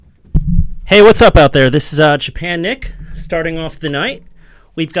Hey, what's up out there? This is Japan Nick starting off the night.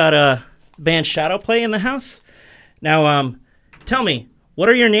 We've got a band Shadow Play in the house. Now, tell me, what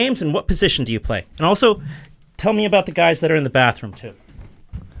are your names and what position do you play? And also, tell me about the guys that are in the bathroom, too.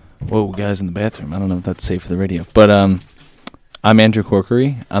 Whoa, guys in the bathroom. I don't know if that's safe for the radio. But I'm Andrew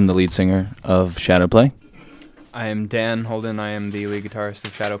Corkery. I'm the lead singer of Shadow Play. I am Dan Holden. I am the lead guitarist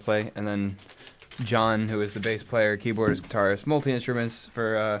of Shadow Play. And then John, who is the bass player, keyboardist, guitarist, multi-instruments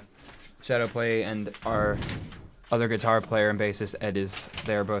for Shadow Play. And our other guitar player and bassist, Ed, is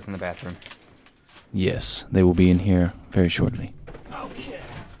there, both in the bathroom. Yes, they will be in here very shortly. Okay.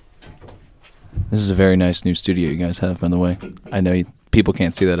 This is a very nice new studio you guys have, by the way. I know people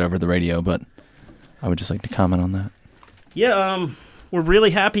can't see that over the radio, but I would just like to comment on that. Yeah, we're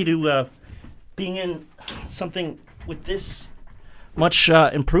really happy to being in something with this much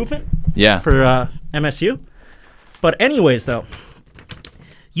improvement for MSU. But anyways, though,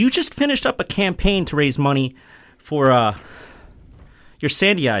 you just finished up a campaign to raise money for your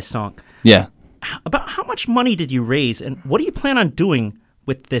Sandy Eyes song. Yeah. About how much money did you raise, and what do you plan on doing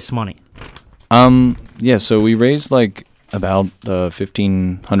with this money? So we raised like about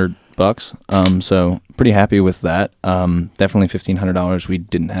 $1,500. So pretty happy with that. Definitely $1,500 we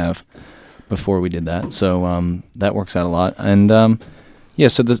didn't have before we did that. So that works out a lot. And so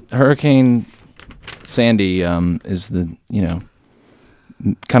the Hurricane Sandy is the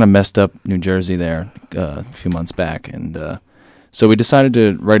kind of messed up New Jersey there a few months back, and so we decided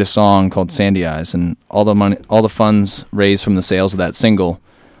to write a song called Sandy Eyes, and all the funds raised from the sales of that single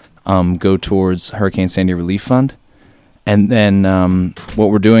go towards Hurricane Sandy Relief Fund. And then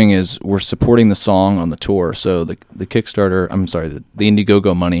what we're doing is we're supporting the song on the tour. So the Kickstarter, the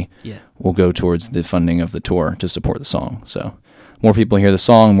Indiegogo money will go towards the funding of the tour to support the song. So more people hear the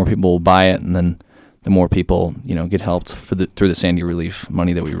song, more people will buy it, and then the more people get helped through the Sandy Relief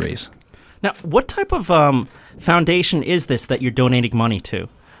money that we raise. Now, what type of foundation is this that you're donating money to?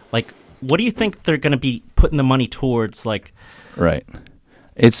 Like, what do you think they're going to be putting the money towards? Like, right.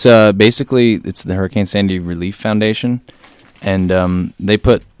 It's basically it's the Hurricane Sandy Relief Foundation, and they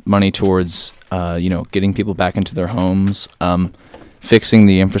put money towards getting people back into their homes, fixing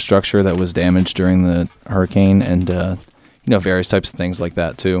the infrastructure that was damaged during the hurricane, and various types of things like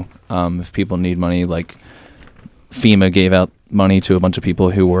that too. If people need money, like FEMA gave out money to a bunch of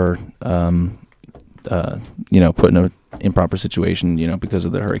people who were put in an improper situation, because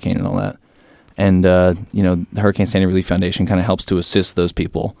of the hurricane and all that. And, the Hurricane Sandy Relief Foundation kind of helps to assist those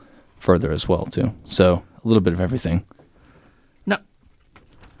people further as well, too. So a little bit of everything. Now,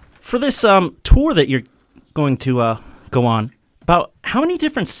 for this tour that you're going to go on, about how many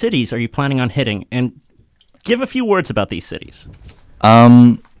different cities are you planning on hitting? And give a few words about these cities.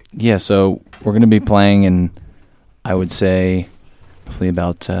 So we're going to be playing in, I would say, probably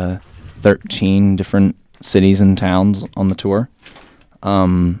about 13 different cities and towns on the tour.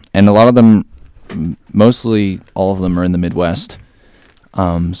 And a lot of them, mostly all of them are in the Midwest.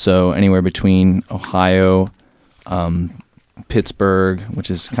 So anywhere between Ohio, Pittsburgh, which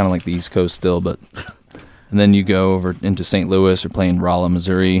is kind of like the East Coast still, and then you go over into St. Louis or playing Rolla,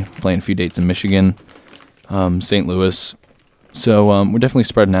 Missouri, playing a few dates in Michigan, St. Louis. So we're definitely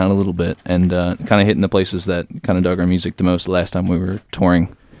spreading out a little bit and kind of hitting the places that kind of dug our music the most the last time we were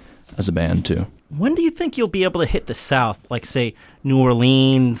touring as a band, too. When do you think you'll be able to hit the South, like, say, New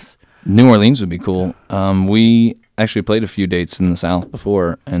Orleans? New Orleans would be cool. We actually played a few dates in the South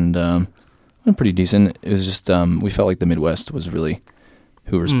before, and went pretty decent. It was just we felt like the Midwest was really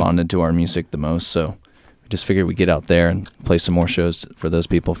who responded to our music the most, so we just figured we'd get out there and play some more shows for those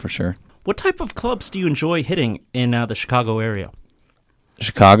people for sure. What type of clubs do you enjoy hitting in the Chicago area?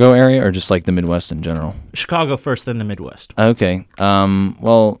 Chicago area, or just like the Midwest in general? Chicago first, then the Midwest. Okay.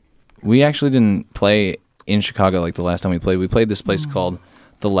 Well, we actually didn't play in Chicago like the last time we played. We played this place called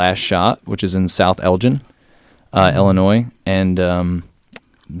The Last Shot, which is in South Elgin, Illinois, and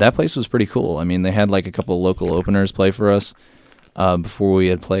that place was pretty cool. I mean, they had like a couple of local openers play for us before we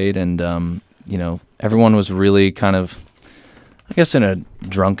had played, and everyone was really kind of, I guess, in a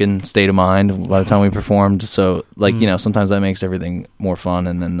drunken state of mind by the time we performed. So, sometimes that makes everything more fun.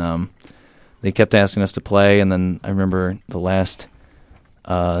 And then they kept asking us to play. And then I remember the last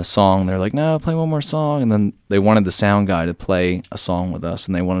song, they're like, no, play one more song. And then they wanted the sound guy to play a song with us.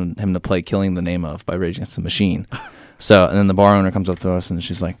 And they wanted him to play Killing the Name Of by Rage Against the Machine. And then the bar owner comes up to us and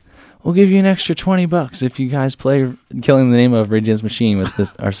she's like, we'll give you an extra $20 if you guys play Killing the Name Of Rage Against the Machine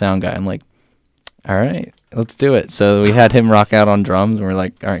with our sound guy. I'm like, all right, let's do it. So we had him rock out on drums, and we're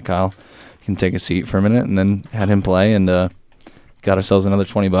like, all right, Kyle, you can take a seat for a minute, and then had him play, and got ourselves another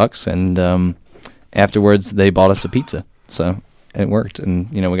 $20. And afterwards, they bought us a pizza. So it worked,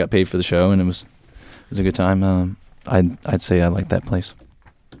 and we got paid for the show, and it was a good time. I'd say I like that place.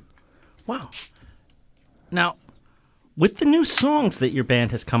 Wow. Now, with the new songs that your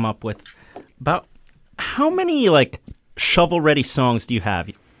band has come up with, about how many shovel-ready songs do you have?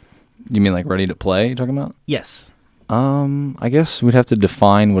 You mean ready to play? You're talking about? Yes. I guess we'd have to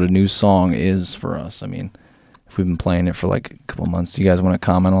define what a new song is for us. I mean, if we've been playing it for a couple months, do you guys want to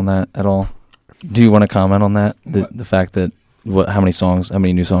comment on that at all? Do you want to comment on that? The fact that how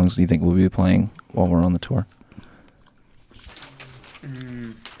many new songs do you think we'll be playing while we're on the tour?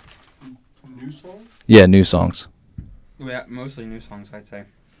 New songs? Yeah, new songs. Yeah, mostly new songs, I'd say.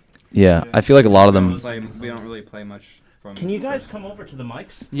 Yeah, I feel like a lot of them. We don't really play much from. Can you guys come over to the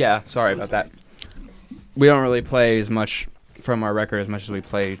mics? Yeah, sorry about that. We don't really play as much from our record as much as we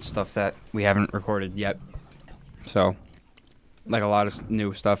play stuff that we haven't recorded yet. So, a lot of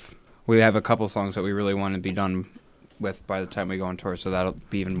new stuff. We have a couple songs that we really want to be done with by the time we go on tour, so that'll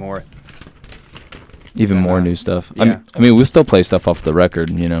be even more. Even more new stuff. Yeah. I mean, we'll still play stuff off the record,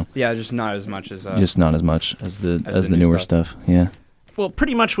 Yeah, just not as much as. Just not as much as the newer stuff. Yeah. Well,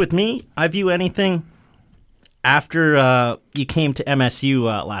 pretty much with me, I view anything after you came to MSU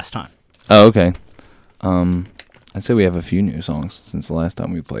last time. Oh, okay. I'd say we have a few new songs since the last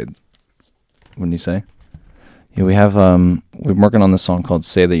time we played. Wouldn't you say? Yeah, we have. We're working on this song called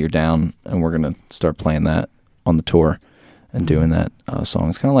 "Say That You're Down," and we're gonna start playing that on the tour and doing that song.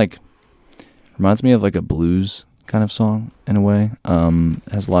 It's kind of reminds me of a blues kind of song in a way.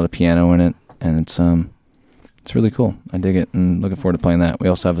 It has a lot of piano in it, and it's really cool. I dig it, and looking forward to playing that. We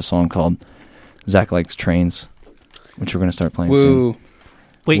also have a song called "Zach Likes Trains," which we're gonna start playing soon.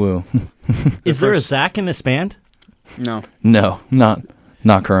 Wait, Woo. Is there a Zach in this band? No,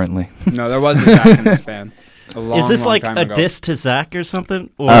 not currently. No, there was a Zach in this band. Is this a diss to Zach or something?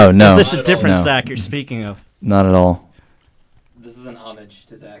 Or oh no! Is this a different Zach you're speaking of? Not at all. This is an homage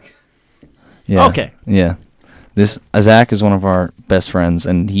to Zach. Yeah. Okay. Yeah. Zach is one of our best friends,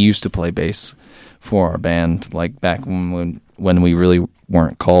 and he used to play bass for our band, back when we really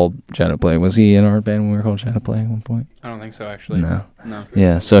weren't called Shadowplay. Was he in our band when we were called Shadowplay at one point? I don't think so, actually. No. No.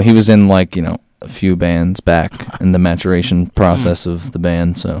 Yeah. So he was in a few bands back in the maturation process of the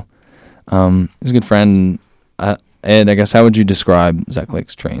band. So he's a good friend. Ed, I guess, how would you describe Zach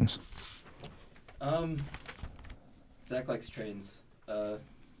Likes Trains? Zach Likes Trains. My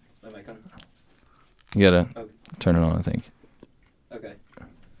mic on? You gotta turn it on, I think. Okay.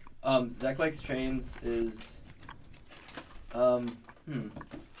 Zach Likes Trains is... Well,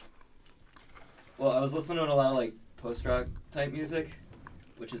 I was listening to a lot of, post-rock type music,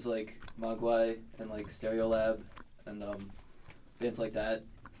 which is, Mogwai and, Stereolab and, bands like that.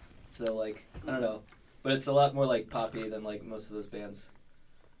 So, I don't know. But it's a lot more, poppy than, most of those bands.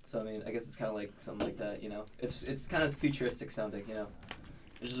 So, I mean, I guess it's kind of, something like that, It's kind of futuristic sounding, It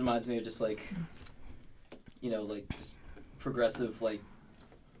just reminds me of just, just progressive,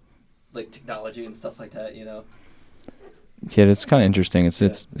 technology and stuff like that, Yeah, it's kind of interesting. It's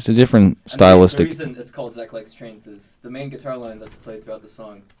a different stylistic. The reason it's called Zach Likes Trains is the main guitar line that's played throughout the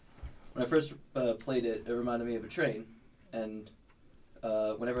song. When I first played it, it reminded me of a train, and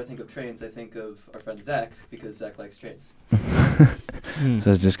whenever I think of trains, I think of our friend Zach, because Zach likes trains.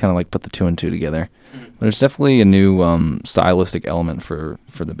 So it's just kind of put the two and two together. But it's definitely a new stylistic element for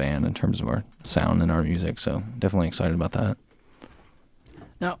the band in terms of our sound and our music, so definitely excited about that.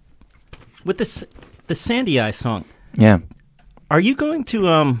 Now, with the Sandy Eye song, yeah, are you going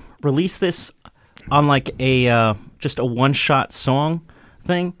to release this on a just a one-shot song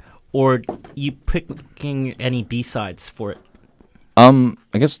thing, or you picking any B-sides for it? I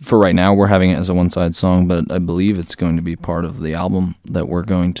guess for right now we're having it as a one-side song, but I believe it's going to be part of the album that we're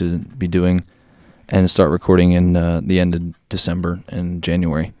going to be doing and start recording in the end of December and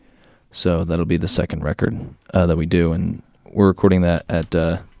January. So that'll be the second record that we do, and we're recording that at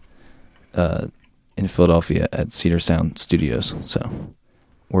in Philadelphia at Cedar Sound Studios. So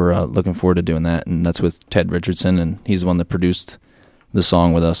we're looking forward to doing that, and that's with Ted Richardson, and he's the one that produced the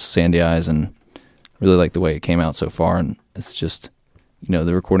song with us, Sandy Eyes, and really like the way it came out so far. And it's just,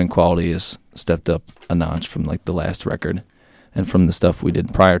 the recording quality has stepped up a notch from the last record and from the stuff we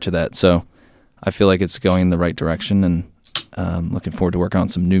did prior to that. So I feel like it's going in the right direction, and looking forward to working on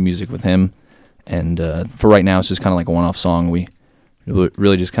some new music with him. And for right now, it's just kind of a one-off song. We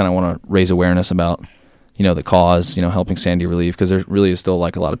really just kind of want to raise awareness about, the cause, helping Sandy relief, because there really is still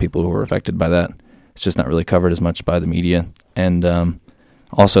a lot of people who are affected by that. It's just not really covered as much by the media. And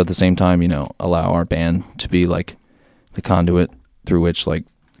also at the same time, allow our band to be the conduit through which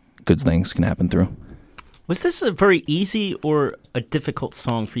good things can happen through. Was this a very easy or a difficult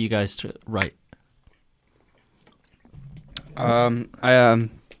song for you guys to write?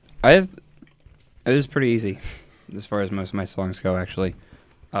 It was pretty easy as far as most of my songs go, actually.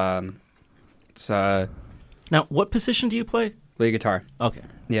 Now, what position do you play? Lead guitar. Okay.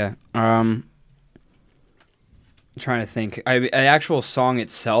 Yeah. I'm trying to think. An actual song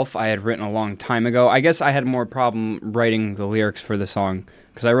itself I had written a long time ago. I guess I had more problem writing the lyrics for the song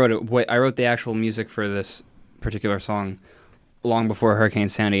because I wrote the actual music for this particular song long before Hurricane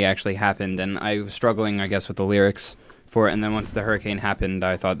Sandy actually happened, and I was struggling, I guess, with the lyrics for it. And then once the hurricane happened,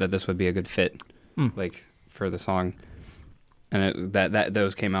 I thought that this would be a good fit, like for the song, and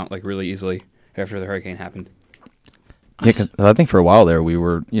those came out like really easily after the hurricane happened. Yeah, 'cause I think for a while there we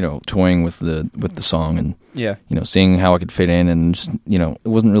were, toying with the song and seeing how it could fit in, and just it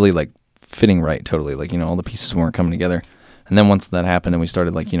wasn't really like fitting right totally. Like all the pieces weren't coming together. And then once that happened, and we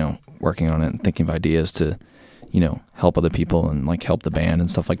started like working on it and thinking of ideas to help other people and like help the band and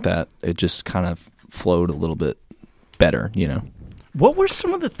stuff like that, it just kind of flowed a little bit better. What were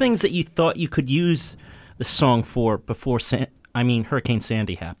some of the things that you thought you could use the song for before Hurricane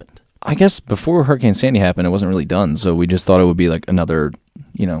Sandy happened? I guess before Hurricane Sandy happened, it wasn't really done, so we just thought it would be like another,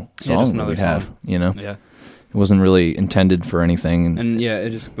 song that we'd have, Yeah. It wasn't really intended for anything. And it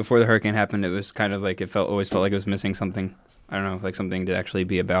just, before the hurricane happened, it was kind of like, always felt like it was missing something. I don't know, like something to actually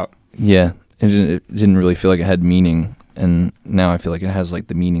be about. Yeah, it didn't really feel like it had meaning, and now I feel like it has like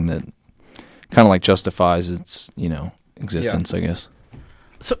the meaning that kind of like justifies its, existence, I guess.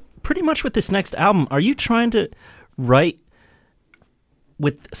 So pretty much with this next album, are you trying to write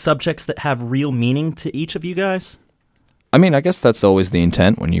with subjects that have real meaning to each of you guys? I mean, I guess that's always the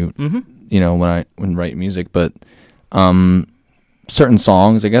intent when you, when write music. But certain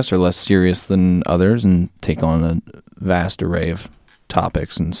songs, I guess, are less serious than others and take on a vast array of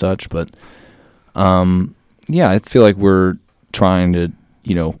topics and such. But I feel like we're trying to,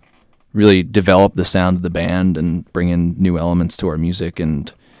 really develop the sound of the band and bring in new elements to our music. And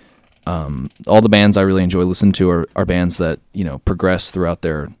all the bands I really enjoy listening to are bands that, progress throughout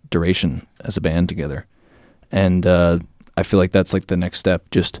their duration as a band together. And I feel like that's like the next step,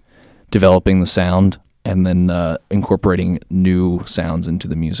 just developing the sound and then incorporating new sounds into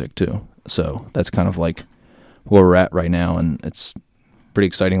the music too. So that's kind of like where we're at right now, and it's pretty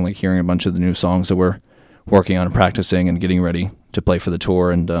exciting, like hearing a bunch of the new songs that we're working on and practicing and getting ready to play for the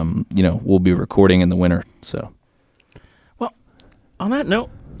tour. And, we'll be recording in the winter. So, well, on that note,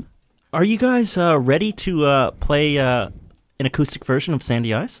 are you guys ready to play an acoustic version of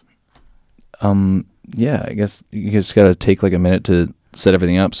Sandy Eyes? Yeah, I guess you just got to take like a minute to set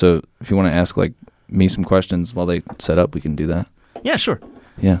everything up. So if you want to ask like me some questions while they set up, we can do that. Yeah, sure.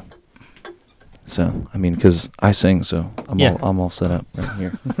 Yeah. So, I mean, because I sing, so I'm all set up right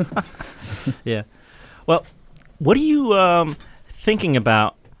here. Yeah. Well, what are you thinking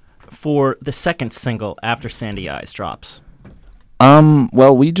about for the second single after Sandy Eyes drops?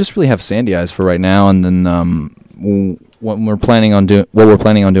 Well, we just really have Sandy Eyes for right now, and then what we're planning on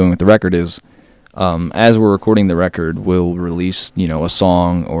doing with the record is, as we're recording the record, we'll release a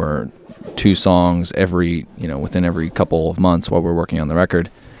song or two songs within every couple of months while we're working on the record,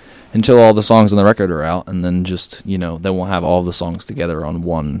 until all the songs on the record are out, and then just then we'll have all the songs together on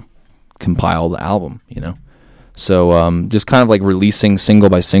one compiled album. So just kind of like releasing single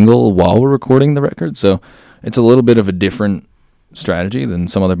by single while we're recording the record. So it's a little bit of a different strategy than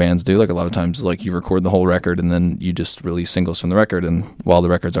some other bands do. Like a lot of times, like you record the whole record and then you just release singles from the record and while the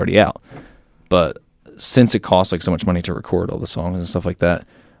record's already out. But since it costs like so much money to record all the songs and stuff like that,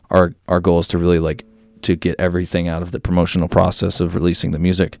 our goal is to really like to get everything out of the promotional process of releasing the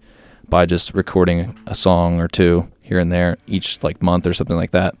music by just recording a song or two here and there each like month or something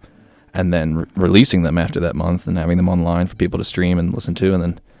like that, and then releasing them after that month and having them online for people to stream and listen to, and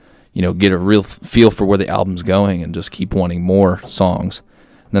then get a real feel for where the album's going and just keep wanting more songs.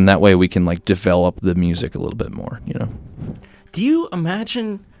 And then that way we can like develop the music a little bit more, Do you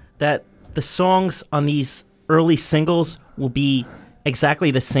imagine that the songs on these early singles will be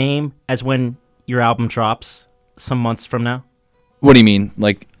exactly the same as when your album drops some months from now? What do you mean?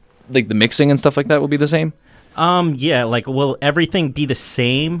 Like the mixing and stuff like that will be the same? Yeah, like will everything be the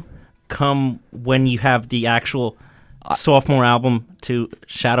same come when you have the actual sophomore album to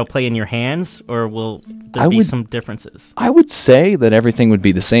Shadow Play in your hands, or will there be some differences? I would say that everything would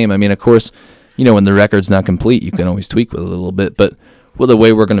be the same. I mean, of course, when the record's not complete, you can always tweak with it a little bit, but the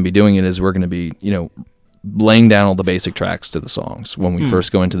way we're going to be doing it is we're going to be, laying down all the basic tracks to the songs when we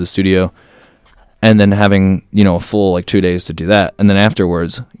first go into the studio, and then having, a full like 2 days to do that, and then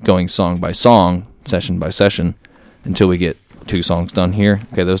afterwards going song by song, session by session, until we get 2 songs done here.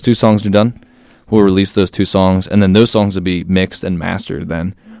 Okay, those 2 songs are done. We'll release those 2 songs, and then those songs will be mixed and mastered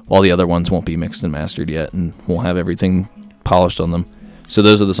then, while the other ones won't be mixed and mastered yet, and we'll have everything polished on them. So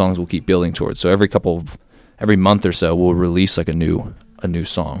those are the songs we'll keep building towards. So every month or so, we'll release like a new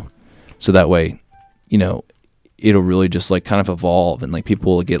song. So that way, it'll really just like kind of evolve, and like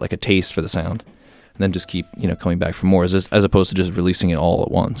people will get like a taste for the sound, and then just keep coming back for more, as opposed to just releasing it all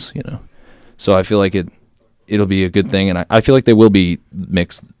at once. So I feel like it'll be a good thing, and I feel like they will be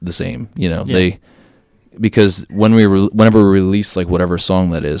mixed the same. Because whenever we release like whatever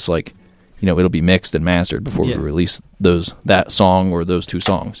song that is, like it'll be mixed and mastered before we release that song or those two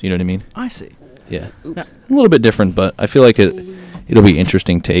songs. You know what I mean? I see. Yeah. Oops. A little bit different, but I feel like it'll be an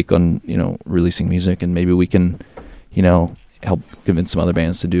interesting take on releasing music, and maybe we can help convince some other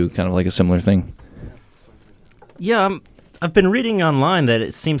bands to do kind of like a similar thing. Yeah, I've been reading online that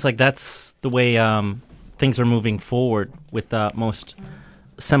it seems like that's the way things are moving forward with most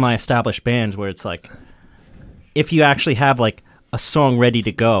semi-established bands, where it's like if you actually have like a song ready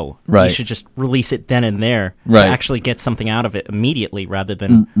to go, you should just release it then and there to actually get something out of it immediately, rather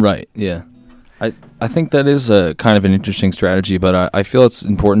than yeah. I think that is a kind of an interesting strategy, but I feel it's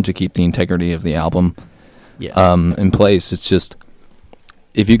important to keep the integrity of the album in place. It's just,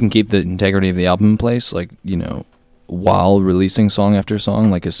 if you can keep the integrity of the album in place, like, while releasing song after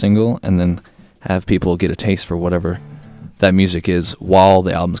song, like a single, and then have people get a taste for whatever that music is while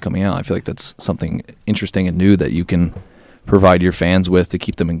the album's coming out, I feel like that's something interesting and new that you can provide your fans with to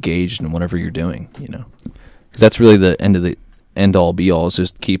keep them engaged in whatever you're doing, Because that's really the end all be all, is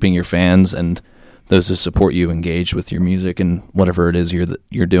just keeping your fans and those who support you engaged with your music and whatever it is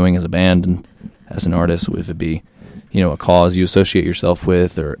you're doing as a band and as an artist, if it be a cause you associate yourself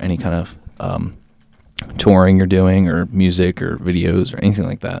with, or any kind of touring you're doing, or music or videos or anything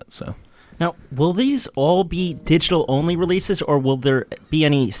like that. So now, will these all be digital only releases, or will there be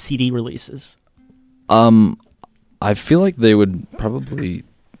any CD releases? I feel like they would probably,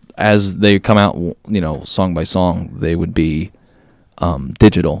 as they come out, song by song, they would be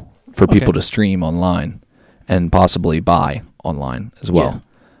digital for people to stream online and possibly buy online as well. Yeah.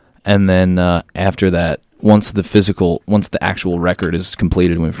 And then after that, once the actual record is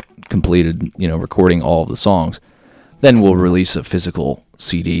completed, we've completed, recording all of the songs, then we'll release a physical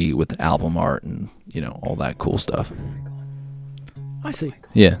CD with album art and, all that cool stuff. I see.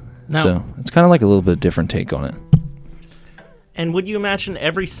 Yeah. Now, so it's kind of like a little bit different take on it. And would you imagine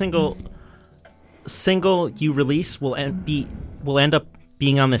every single you release will end up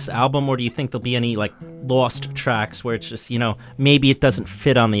being on this album, or do you think there'll be any like lost tracks where it's just maybe it doesn't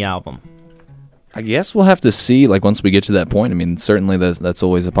fit on the album? I guess we'll have to see, like, once we get to that point. I mean, certainly that's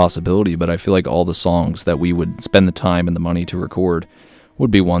always a possibility, but I feel like all the songs that we would spend the time and the money to record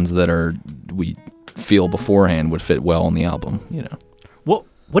would be ones that we feel beforehand would fit well on the album.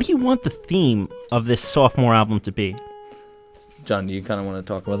 What do you want the theme of this sophomore album to be? John, do you kind of want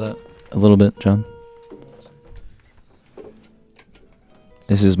to talk about that a little bit, John?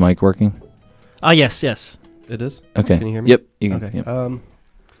 Is his mic working? Yes. It is? Okay. Can you hear me? Yep. You can, okay. Yep.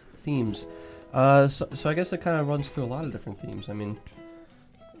 Themes. So I guess it kind of runs through a lot of different themes. I mean,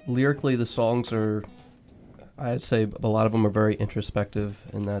 lyrically, the songs are, I'd say a lot of them are very introspective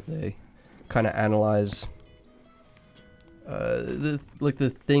in that they kind of analyze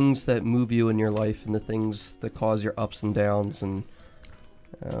the things that move you in your life and the things that cause your ups and downs. And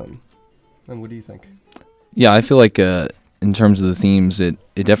what do you think? Yeah, I feel like in terms of the themes, it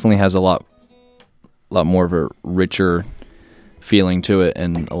definitely has a lot more of a richer feeling to it,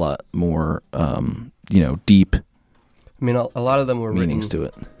 and a lot more deep. I mean, a lot of them were meanings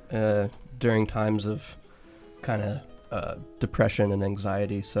to it during times of kind of depression and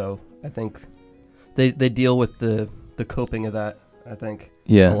anxiety. So I think they deal with the coping of that. I think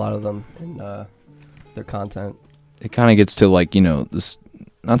a lot of them in their content. It kind of gets to like this,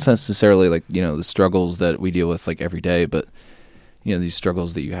 not necessarily like the struggles that we deal with like every day, but these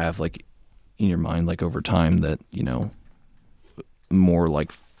struggles that you have like in your mind like over time that more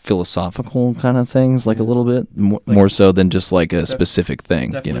like philosophical kind of things, like a little bit more so than just like a specific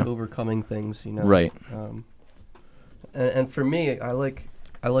thing. Definitely overcoming things, Right. And for me, I like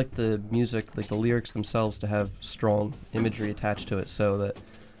the music, like the lyrics themselves, to have strong imagery attached to it, so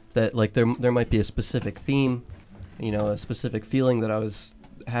that like there might be a specific theme, a specific feeling that I was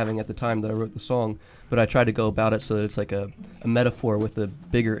having at the time that I wrote the song, but I try to go about it so that it's like a metaphor with a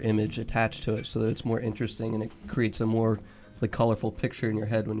bigger image attached to it, so that it's more interesting and it creates a more like colorful picture in your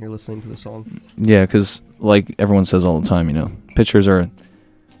head when you're listening to the song. Yeah, because like everyone says all the time, pictures are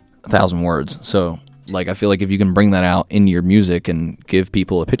 1,000 words. So like I feel like if you can bring that out in your music and give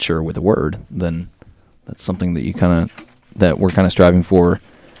people a picture with a word, then that's something that that we're kind of striving for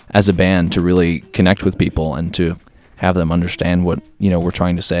as a band, to really connect with people and to have them understand what we're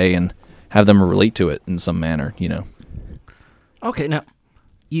trying to say and have them relate to it in some manner. Okay, now,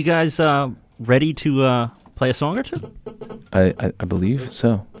 you guys ready to play a song or two? I believe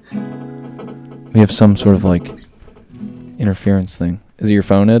so. We have some sort of like interference thing. Is it your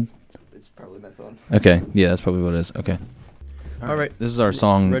phone, Ed? It's probably my phone. Okay, yeah, that's probably what it is. Okay. All right. This is our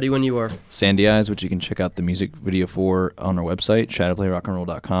song, Ready when you are. Sandy Eyes, which you can check out the music video for on our website,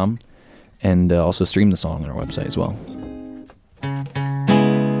 shadowplayrockandroll.com, and also stream the song on our website as well.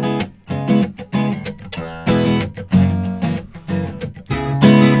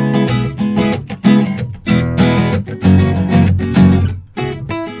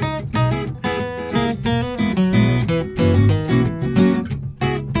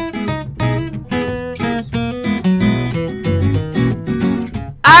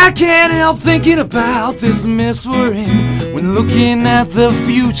 I can't help thinking about this mess we're in when looking at the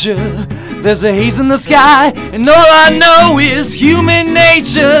future. There's a haze in the sky, and all I know is human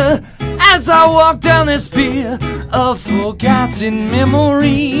nature. As I walk down this pier of forgotten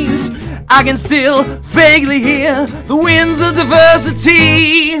memories, I can still vaguely hear the winds of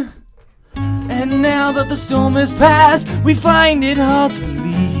diversity. And now that the storm has passed, we find it hard to believe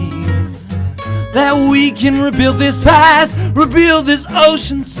that we can rebuild this past, rebuild this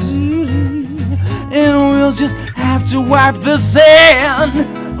ocean city. And we'll just have to wipe the sand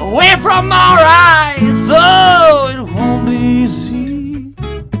away from our eyes, so it won't be easy.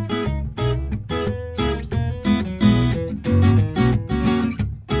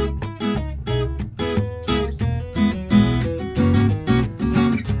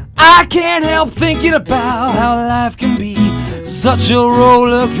 I can't help thinking about how life can be such a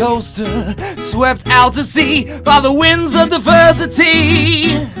roller coaster, swept out to sea by the winds of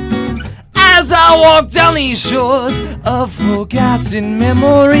diversity. As I walk down these shores of forgotten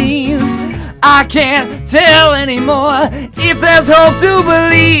memories, I can't tell anymore if there's hope to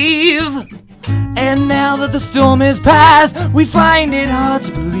believe. And now that the storm has passed, we find it hard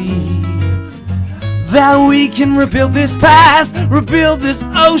to believe that we can rebuild this past, rebuild this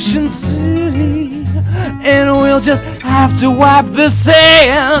ocean city. And we'll just have to wipe the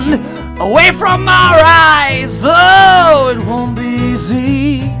sand away from our eyes, oh, it won't be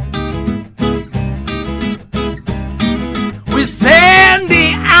easy. With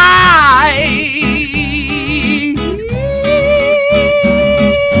sandy eyes,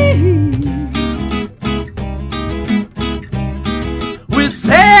 with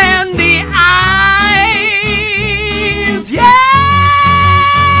sandy eyes, yeah.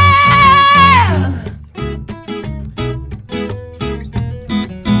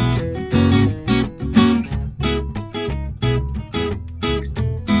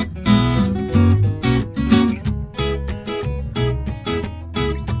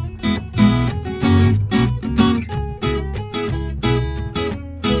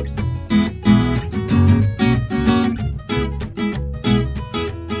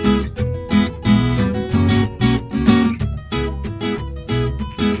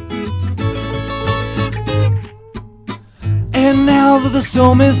 And now that the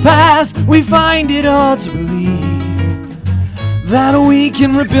storm has passed, we find it hard to believe that we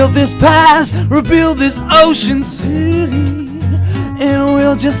can rebuild this past, rebuild this ocean city. And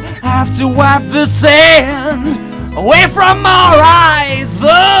we'll just have to wipe the sand away from our eyes,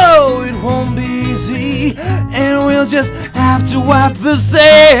 though it won't be easy. And we'll just have to wipe the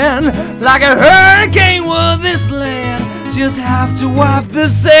sand like a hurricane will this land. Just have to wipe the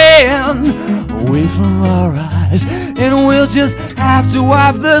sand away from our eyes, and we'll just have to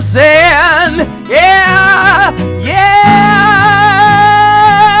wipe the sand. Yeah, yeah,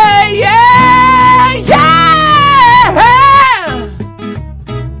 yeah, yeah.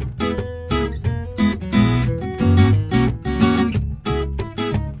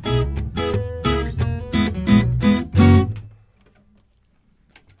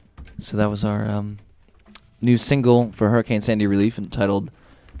 So that was our new single for Hurricane Sandy relief entitled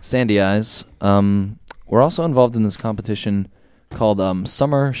Sandy Eyes. We're also involved in this competition called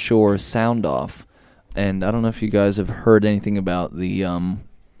Summer Shore Sound Off. And I don't know if you guys have heard anything about the,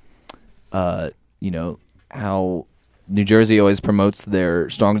 how New Jersey always promotes their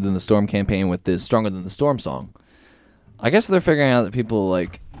Stronger Than the Storm campaign with the Stronger Than the Storm song. I guess they're figuring out that people are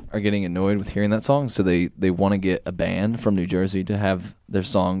getting annoyed with hearing that song, so they want to get a band from New Jersey to have their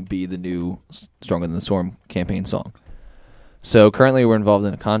song be the new Stronger Than the Storm campaign song. So currently we're involved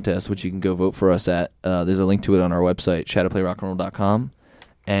in a contest, which you can go vote for us at. There's a link to it on our website, shadowplayrockandroll.com.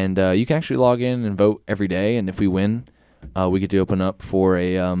 And you can actually log in and vote every day, and if we win, we get to open up for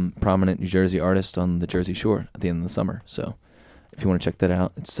a prominent New Jersey artist on the Jersey Shore at the end of the summer. So if you want to check that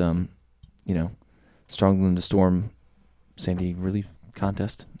out, it's, Stronger Than the Storm Sandy Relief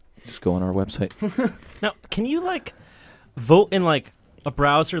Contest. Just go on our website. Now, can you vote in like a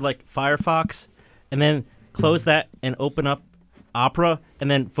browser like Firefox, and then close that and open up Opera,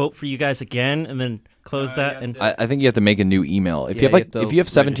 and then vote for you guys again, and then close that. And I think you have to make a new email. If Yeah, you have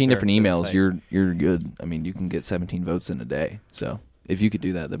 17 register different for the emails, site. you're good. I mean, you can get 17 votes in a day. So if you could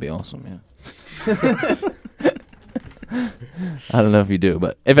do that, that'd be awesome. Yeah. I don't know if you do,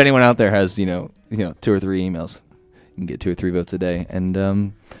 but if anyone out there has 2 or 3 emails, you can get 2 or 3 votes a day, and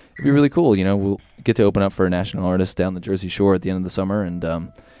it'd be really cool. We'll get to open up for a national artist down the Jersey Shore at the end of the summer,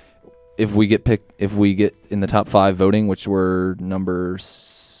 and if we get in the top 5 voting, which we're number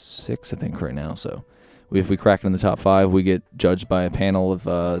 6, I think, right now. So if we crack in the top 5, we get judged by a panel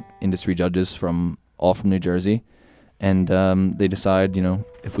of industry judges from New Jersey, and they decide,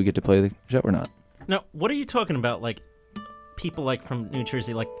 if we get to play the show or not. now, what are you talking about? Like people like from New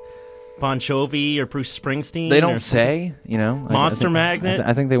Jersey, like Bon Jovi or Bruce Springsteen? They don't say, Monster Magnet?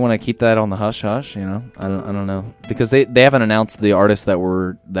 I think they want to keep that on the hush hush. I don't know, because they haven't announced the artists that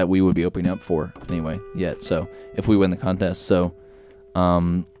we would be opening up for anyway yet. So if we win the contest, so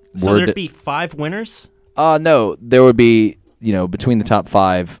there'd be 5 winners. No, there would be between the top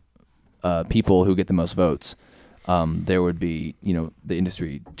 5 people who get the most votes. There would be the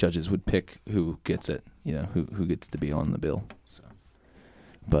industry judges would pick who gets it. Who gets to be on the bill. So,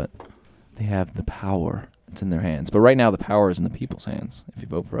 but they have the power. It's in their hands. But right now, the power is in the people's hands. If you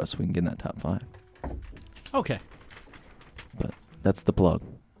vote for us, we can get in that top 5. Okay. But that's the plug.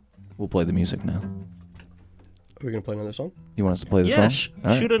 We'll play the music now. Are we going to play another song? You want us to play the Yeah, song?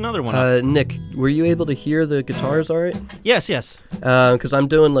 All right. shoot another one up. Nick, were you able to hear the guitars all right? Yes. Because I'm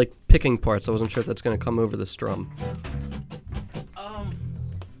doing, like, picking parts. I wasn't sure if that's going to come over the strum.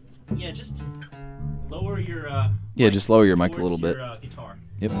 Yeah, just lower your... just lower your mic a little bit. Guitar.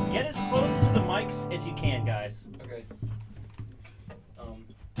 Yep. Get as close to the mics as you can, guys. Okay.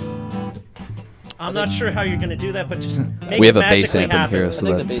 I'm not sure how you're going to do that, but just make We have it a bass magically amp in happen. here, I so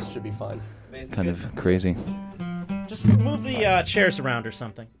think the that's bass should be fine. Basically, kind of crazy. Just move the chairs around or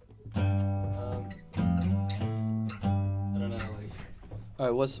something. I don't know. All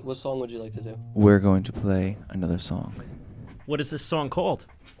right, what song would you like to do? We're going to play another song. What is this song called?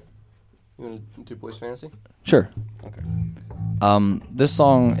 You want to do Boys Fantasy? Sure. Okay. This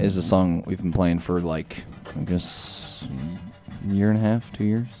song is a song we've been playing for I guess a year and a half, 2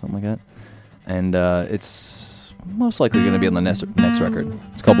 years, something like that. And it's most likely going to be on the next record.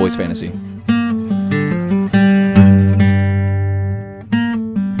 It's called Boys Fantasy.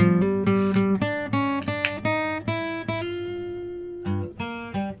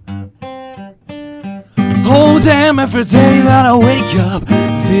 Oh damn, every day that I wake up,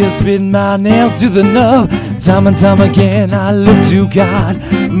 fears spit my nails through the nub. Time and time again I look to God.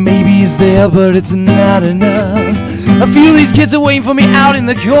 Maybe He's there, but it's not enough. I feel these kids are waiting for me out in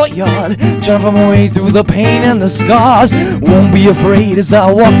the courtyard, trying to find my way through the pain and the scars. Won't be afraid as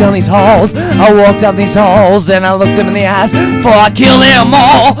I walk down these halls. I walk down these halls and I look them in the eyes, for I kill them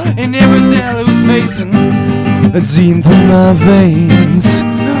all. And every day I lose facing, it's seeing through my veins.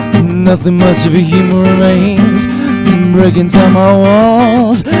 Nothing much of a human remains, breaking down my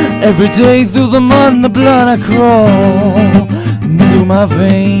walls. Every day through the mud and the blood I crawl through my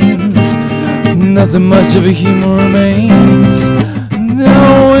veins. Nothing much of a human remains.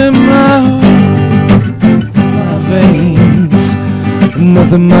 Now in my veins,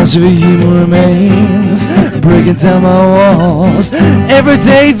 nothing much of a human remains, breaking down my walls. Every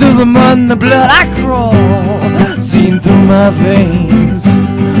day through the mud and the blood I crawl, seeing through my veins.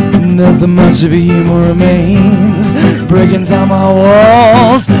 Nothing much of a human remains, breaking down my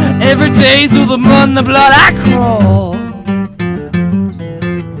walls. Every day through the mud and the blood I crawl.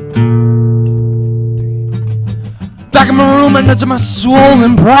 Back in my room, I nudge my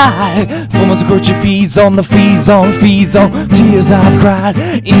swollen pride. Foremost culture feeds on the feeds on tears I've cried.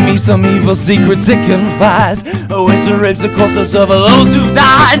 In me some evil secrets it confides. Oh, it's the ribs and corpses of those who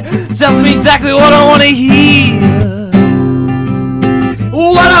died. Tells me exactly what I wanna hear.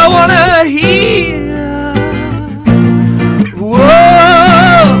 What I wanna hear.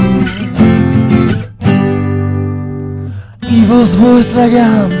 Whoa. Evil's voice like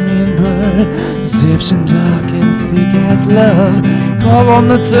a mean bird, deception dark and thick as love. Call on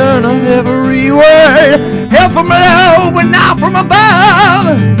the turn of every word. Help from below, but not from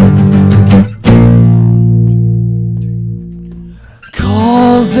above.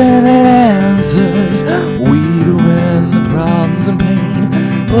 Calls and answers, we do end the problems and pain.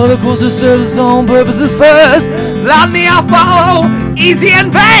 Protocols to serve its own purposes first. Blindly I follow, easy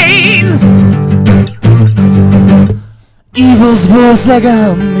and vain. Evil's voice like a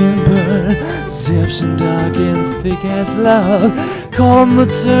humming bird, deception dark and thick as love. Call on the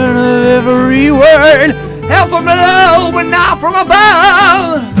turn of every word. help from below, but not from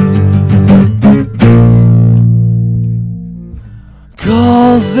above.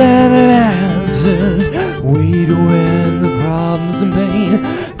 Cause and answers wait when the problems and pain,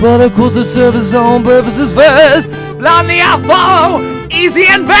 but of course it serves its own purposes first. Blindly I follow, easy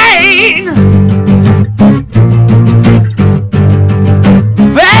and vain.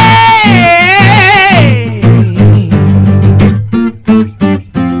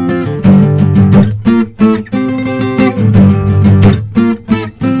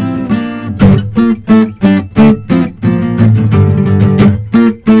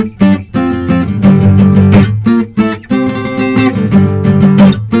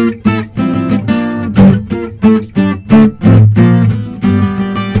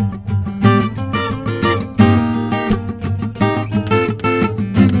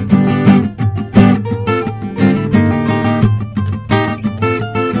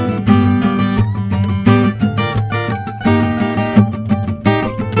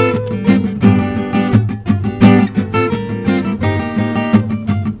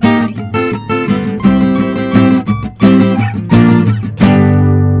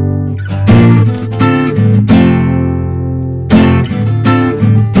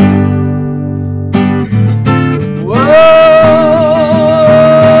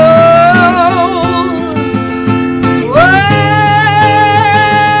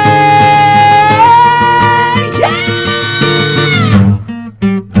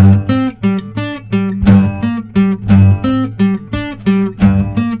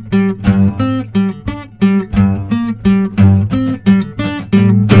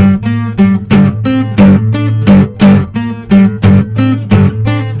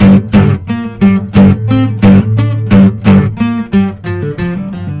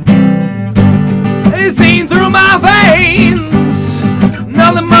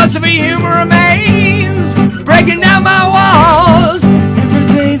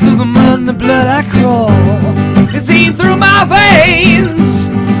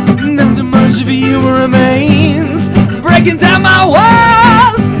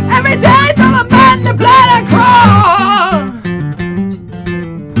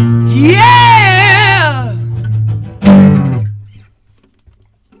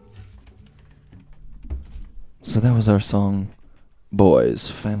 So that was our song, Boys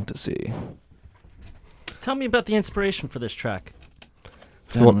Fantasy. Tell me about the inspiration for this track.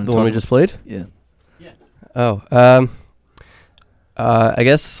 The one we just played? Yeah. Yeah. Oh, I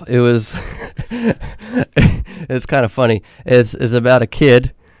guess it was. It's kind of funny. It's about a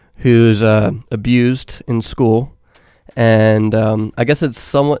kid who's abused in school, and I guess it's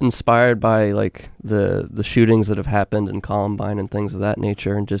somewhat inspired by like the shootings that have happened in Columbine and things of that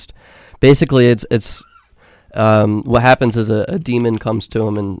nature, and just basically it's what happens is a demon comes to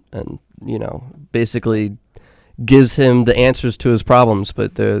him and you know basically gives him the answers to his problems,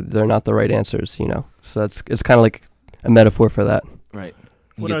 but they're not the right answers, you know. So it's kind of like a metaphor for that. Right.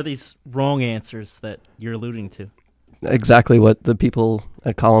 What are these wrong answers that you're alluding to? Exactly what the people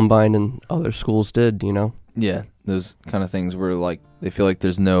at Columbine and other schools did, you know. Yeah, those kind of things where like they feel like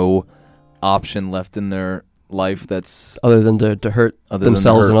there's no option left in their life that's other than to hurt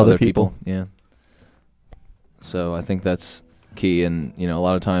themselves and other people. Yeah. So I think that's key, and you know, a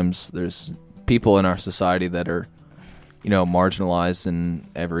lot of times there's people in our society that are, you know, marginalized in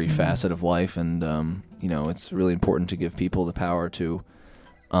every facet of life, and you know, it's really important to give people the power to,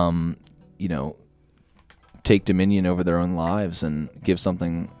 you know, take dominion over their own lives and give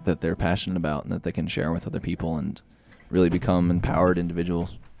something that they're passionate about and that they can share with other people and really become empowered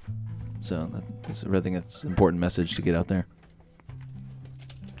individuals. So I think it's an important message to get out there.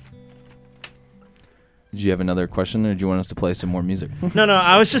 Did you have another question, or do you want us to play some more music? No,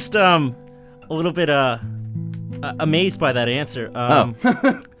 I was just a little bit amazed by that answer.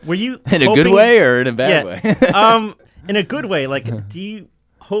 Were you in a good way or in a bad way? In a good way. Like, do you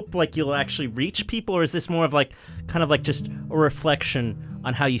hope like you'll actually reach people, or is this more of like kind of like just a reflection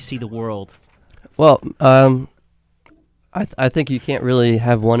on how you see the world? Well, I think you can't really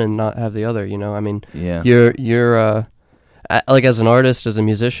have one and not have the other. You know, I mean, yeah. You're like as an artist, as a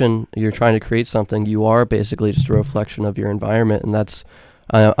musician, you're trying to create something. You are basically just a reflection of your environment, and that's.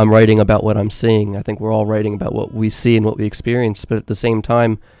 I'm writing about what I'm seeing. I think we're all writing about what we see and what we experience. But at the same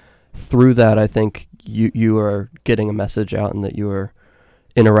time, through that, I think you are getting a message out, and that you are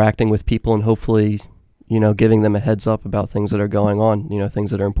interacting with people, and hopefully, you know, giving them a heads up about things that are going on. You know,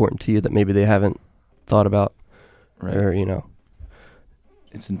 things that are important to you that maybe they haven't thought about, right. Or you know,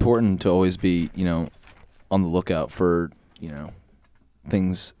 it's important to always be, you know, on the lookout for, you know,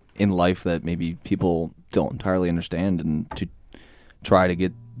 things in life that maybe people don't entirely understand, and to try to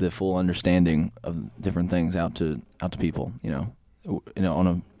get the full understanding of different things out to people, on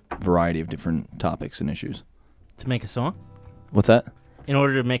a variety of different topics and issues. To make a song? What's that? In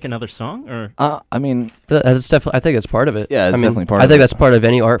order to make another song, or I mean, that's definitely. I think it's part of it. Yeah, it's definitely part. I think that's part of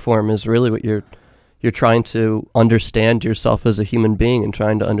any art form. Is really what you're trying to understand yourself as a human being, and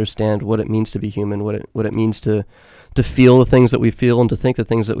trying to understand what it means to be human, what it means to feel the things that we feel, and to think the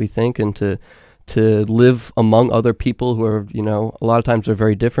things that we think, and to live among other people who are, a lot of times they're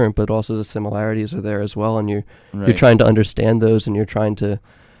very different, but also the similarities are there as well, and you're trying to understand those, and you're trying to,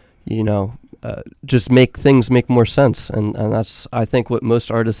 just make things make more sense, and that's, I think, what most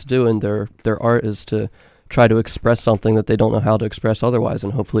artists do in their art, is to try to express something that they don't know how to express otherwise,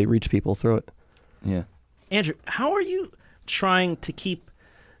 and hopefully reach people through it. Yeah. Andrew, how are you trying to keep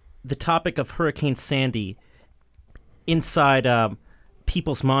the topic of Hurricane Sandy inside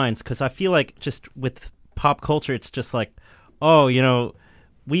people's minds? Because I feel like just with pop culture, it's just like, oh,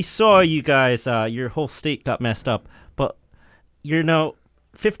 we saw you guys, your whole state got messed up, but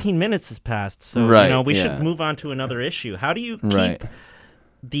 15 minutes has passed, so we should move on to another issue. How do you keep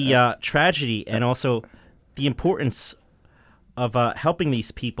the tragedy and also the importance of helping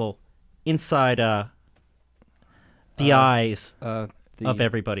these people inside the eyes of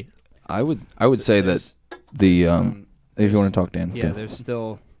everybody? I would say that the if you want to talk, Dan. Yeah, there's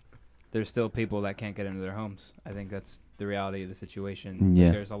still people that can't get into their homes. I think that's the reality of the situation.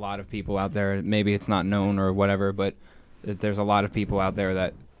 Yeah. There's a lot of people out there. Maybe it's not known or whatever, but there's a lot of people out there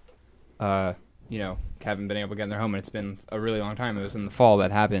that haven't been able to get in their home, and it's been a really long time. It was in the fall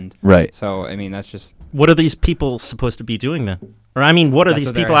that happened. Right. So, I mean, that's just... What are these people supposed to be doing then? Or, I mean, what are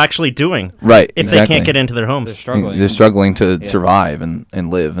these people actually doing? Right, if they can't get into their homes? They're struggling. to survive and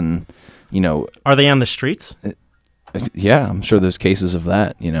live, and, Are they on the streets? Yeah, I'm sure there's cases of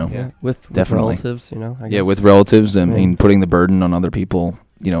that, Yeah, with definitely. Relatives, I guess. Yeah, with relatives, I mean, putting the burden on other people,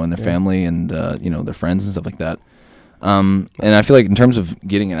 and their family and, their friends and stuff like that. And I feel like in terms of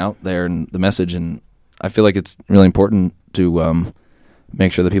getting it out there and the message, and I feel like it's really important to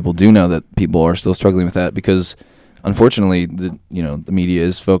make sure that people do know that people are still struggling with that, because unfortunately the media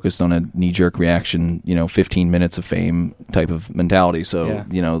is focused on a knee-jerk reaction, 15 minutes of fame type of mentality. So,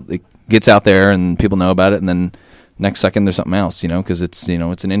 it gets out there and people know about it, and then next second there's something else, because it's,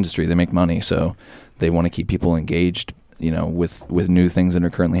 it's an industry, they make money, so they want to keep people engaged, with new things that are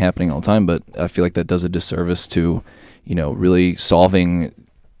currently happening all the time. But I feel like that does a disservice to, really solving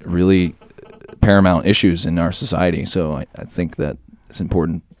really paramount issues in our society. So I think that it's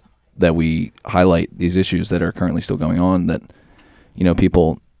important that we highlight these issues that are currently still going on, that,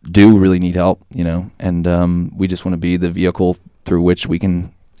 people do really need help, and we just want to be the vehicle through which we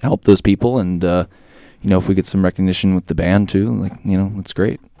can help those people. And, if we get some recognition with the band too, that's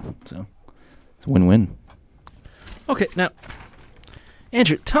great. So it's a win-win. Okay, now,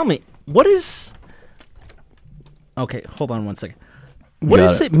 Andrew, tell me, what is... Okay, hold on one second. What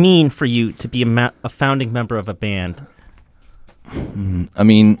does it mean for you to be a founding member of a band? I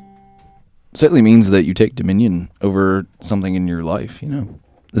mean, certainly means that you take dominion over something in your life,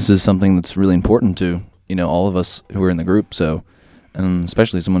 This is something that's really important to, all of us who are in the group, so, and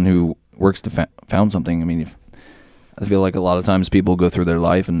especially someone who works to found something. I mean, I feel like a lot of times people go through their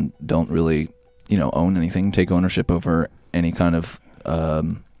life and don't really, own anything, take ownership over any kind of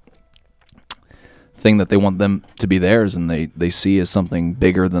thing that they want them to be theirs, and they see as something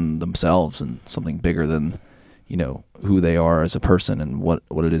bigger than themselves and something bigger than, who they are as a person and what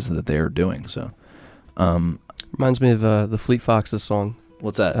it is that they are doing. So, reminds me of the Fleet Foxes song.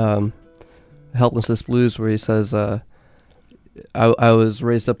 What's that? Helplessness Blues, where he says, I was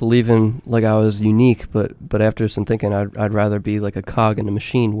raised up believing like I was unique, but after some thinking, I'd rather be like a cog in a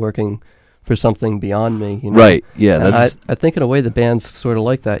machine working for something beyond me. Right. Yeah. And I think in a way the band's sort of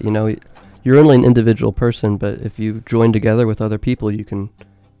like that. You're only an individual person, but if you join together with other people, you can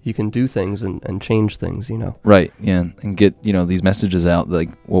do things and change things. Right. Yeah. And get these messages out, like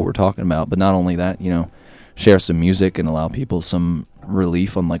what we're talking about. But not only that, share some music and allow people some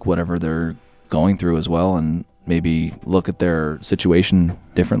relief on like whatever they're going through as well, and maybe look at their situation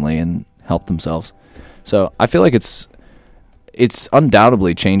differently and help themselves. So I feel like it's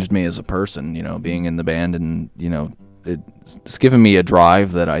undoubtedly changed me as a person, being in the band, and, it's given me a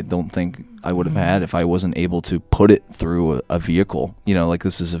drive that I don't think I would have had if I wasn't able to put it through a vehicle, like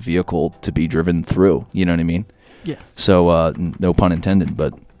this is a vehicle to be driven through, you know what I mean? Yeah. So, no pun intended,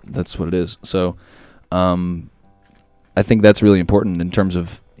 but that's what it is. So, I think that's really important in terms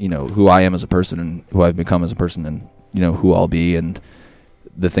of, who I am as a person and who I've become as a person, and, who I'll be and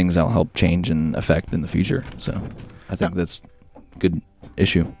the things I'll help change and affect in the future. So I think that's a good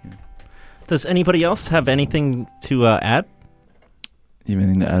issue. Does anybody else have anything to add? You have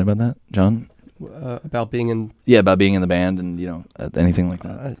anything to add about that, John? About being in... Yeah, about being in the band and, anything like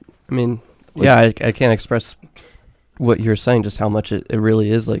that. I mean, I can't express what you're saying, just how much it really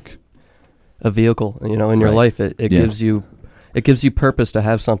is like a vehicle, in your life. It gives you purpose to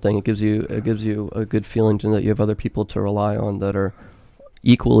have something. It gives you a good feeling to know that you have other people to rely on that are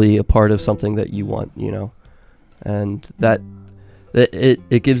equally a part of something that you want, and that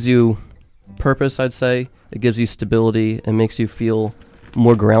it gives you purpose, I'd say. It gives you stability and makes you feel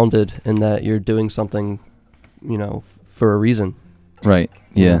more grounded in that you're doing something, for a reason. Right.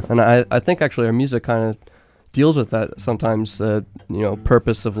 Yeah. And I think actually our music kind of deals with that sometimes,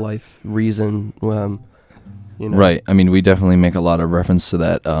 purpose of life, reason, Right. I mean, we definitely make a lot of reference to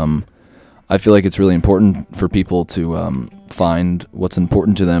that. I feel like it's really important for people to find what's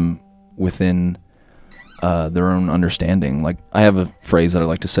important to them within their own understanding. Like, I have a phrase that I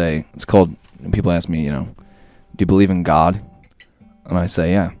like to say. It's called, people ask me, do you believe in God? And I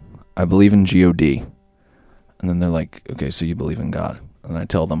say, yeah, I believe in G-O-D. And then they're like, okay, so you believe in God. And I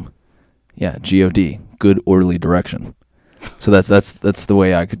tell them, yeah, G-O-D, good orderly direction. So that's the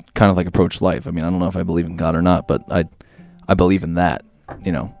way I could kind of like approach life. I mean, I don't know if I believe in God or not, but I believe in that,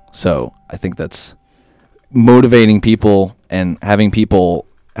 So I think that's motivating people and having people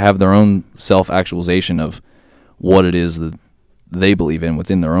have their own self-actualization of what it is that they believe in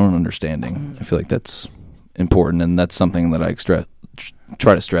within their own understanding. I feel like that's important, and that's something that I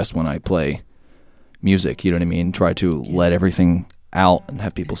try to stress when I play music. You know what I mean? Try to let everything out and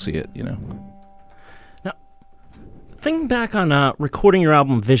have people see it. Now, thinking back on recording your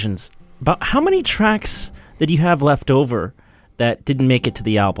album Visions, about how many tracks did you have left over that didn't make it to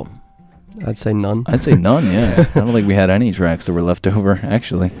the album? I'd say none. I'd say none, yeah. I don't think we had any tracks that were left over,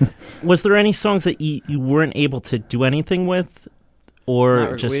 actually. Was there any songs that you weren't able to do anything with?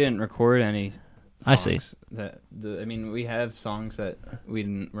 Or just... We didn't record any songs. I see. We have songs that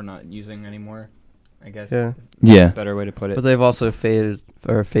we're not using anymore, I guess. Yeah. That's a better way to put it. But they've also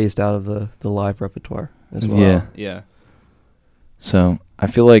phased out of the live repertoire as well. Yeah. So I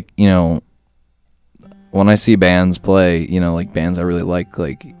feel like, when I see bands play, like bands I really like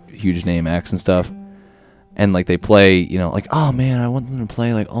huge name acts and stuff, and like they play, like, oh man, I want them to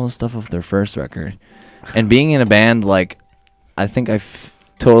play like all the stuff off their first record. And being in a band, like, I think I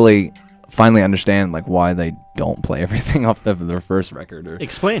totally finally understand like why they don't play everything off their first record, or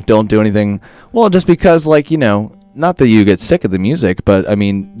explain, don't do anything. Well, just because, like, not that you get sick of the music, but I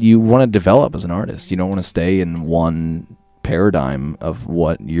mean, you want to develop as an artist. You don't want to stay in one paradigm of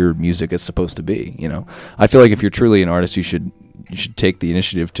what your music is supposed to be. I feel like if you're truly an artist, you should take the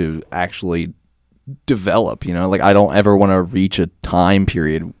initiative to actually develop. Like, I don't ever want to reach a time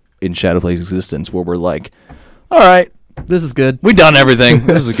period in Shadowplay's existence where we're like, all right, this is good, we've done everything,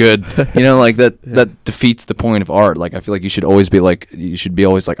 this is good. Like that defeats the point of art. Like, I feel like you should always be like,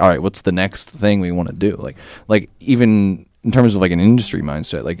 all right, what's the next thing we want to do? Like even in terms of like an industry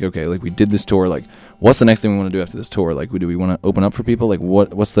mindset, like, okay, like we did this tour, like what's the next thing we want to do after this tour? Like, do we want to open up for people? Like,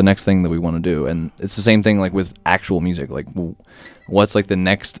 what's the next thing that we want to do? And it's the same thing like with actual music. Like, what's like the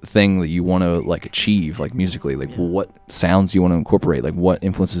next thing that you want to like achieve, like musically? Like, what sounds you want to incorporate? Like, what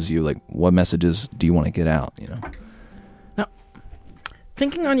influences you? Like, what messages do you want to get out? Now,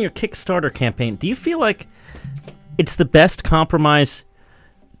 thinking on your Kickstarter campaign, do you feel like it's the best compromise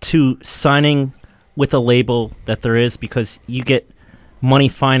to signing with a label that there is, because you get money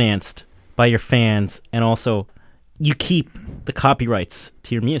financed by your fans, and also you keep the copyrights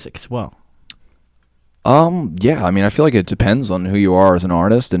to your music as well? Yeah, I mean, I feel like it depends on who you are as an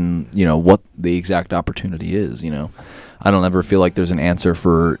artist and, what the exact opportunity is, I don't ever feel like there's an answer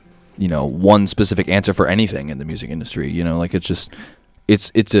for, one specific answer for anything in the music industry, like it's just,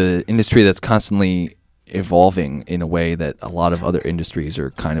 it's a industry that's constantly evolving in a way that a lot of other industries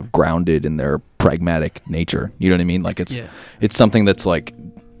are kind of grounded in their pragmatic nature. You know what I mean? Like, it's something that's like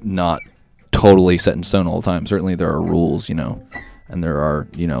not totally set in stone all the time. Certainly there are rules, and there are,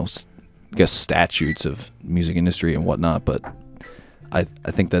 I guess, statutes of music industry and whatnot, but I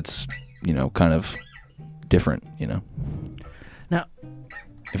think that's, kind of different, Now,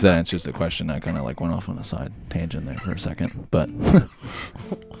 if that answers the question, I kind of like went off on a side tangent there for a second, but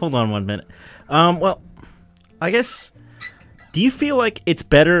hold on 1 minute. Well, I guess, do you feel like it's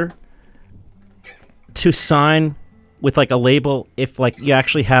better to sign with like a label if like you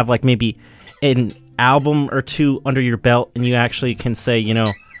actually have like maybe an album or two under your belt, and you actually can say,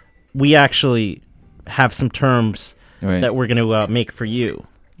 we actually have some terms that we're going to make for you?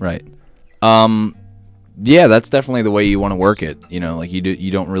 Right. Yeah, that's definitely the way you want to work it. Like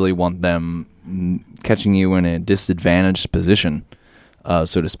you don't really want them catching you in a disadvantaged position,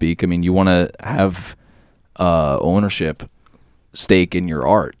 so to speak. I mean, you want to have ownership stake in your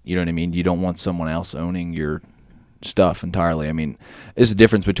art. You know what I mean? You don't want someone else owning your stuff entirely. I mean, there's a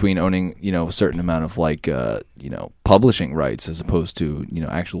difference between owning, a certain amount of like, publishing rights as opposed to,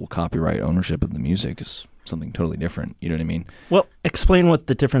 actual copyright ownership of the music is something totally different. You know what I mean? Well, explain what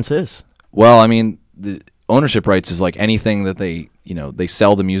the difference is. Well, I mean, the ownership rights is like anything that they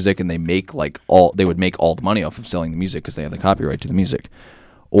sell the music and they make they would make all the money off of selling the music because they have the copyright to the music.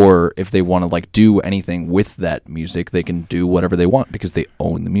 Or if they want to like do anything with that music, they can do whatever they want because they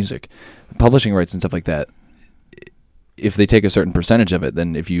own the music. Publishing rights and stuff like that, if they take a certain percentage of it,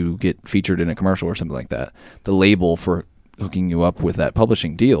 then if you get featured in a commercial or something like that, the label for hooking you up with that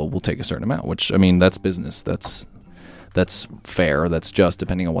publishing deal will take a certain amount, which, I mean, that's business. That's fair. That's just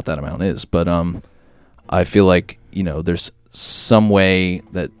depending on what that amount is. But I feel like, there's some way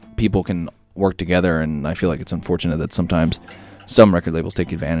that people can work together, and I feel like it's unfortunate that sometimes some record labels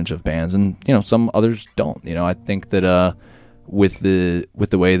take advantage of bands and, some others don't. I think that with the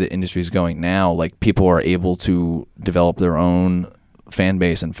way the industry is going now, like people are able to develop their own fan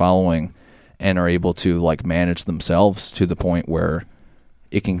base and following and are able to like manage themselves to the point where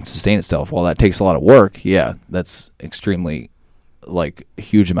it can sustain itself. While that takes a lot of work, yeah, that's extremely like a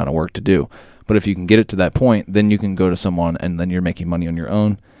huge amount of work to do. But if you can get it to that point, then you can go to someone and then you're making money on your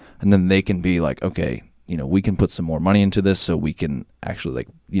own, and then they can be like, okay, we can put some more money into this so we can actually like,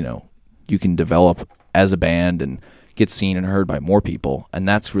 you can develop as a band and get seen and heard by more people, and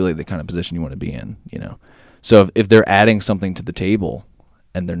that's really the kind of position you want to be in, So if they're adding something to the table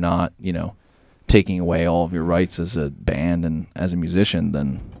and they're not, taking away all of your rights as a band and as a musician,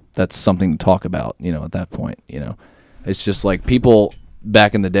 then that's something to talk about, at that point, It's just like people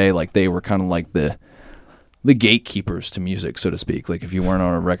back in the day, like they were kind of like the gatekeepers to music, so to speak. Like if you weren't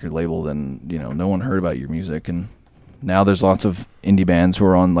on a record label, then, no one heard about your music. And now there's lots of indie bands who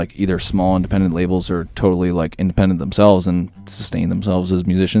are on like either small independent labels or totally like independent themselves and sustain themselves as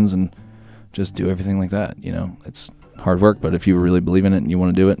musicians and just do everything like that. It's hard work, but if you really believe in it and you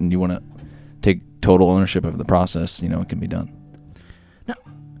want to do it and you want to take total ownership of the process, it can be done. Now,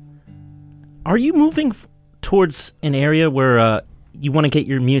 are you moving towards an area where you want to get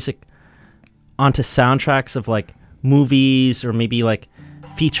your music onto soundtracks of like movies, or maybe like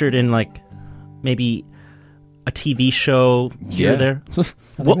featured in like maybe a TV show here or there?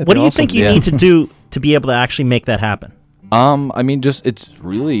 What do you think you need to do to be able to actually make that happen? I mean, it's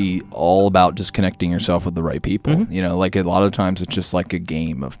really all about just connecting yourself with the right people. Mm-hmm. Like a lot of times it's just like a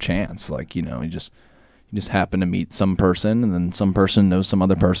game of chance. Like, you just happen to meet some person, and then some person knows some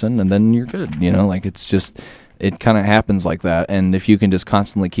other person, and then you're good. Like it kind of happens like that. And if you can just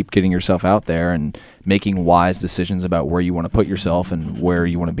constantly keep getting yourself out there and making wise decisions about where you want to put yourself and where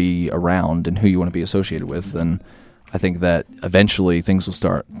you want to be around and who you want to be associated with, then I think that eventually things will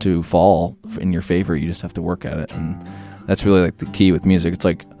start to fall in your favor. You just have to work at it. And that's really like the key with music. It's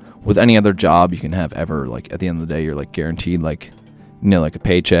like with any other job you can have ever, like at the end of the day, you're like guaranteed like, like a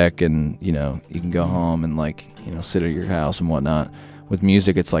paycheck, and, you can go home and like, sit at your house and whatnot. With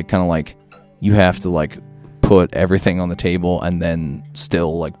music, it's like kind of like you have to like put everything on the table and then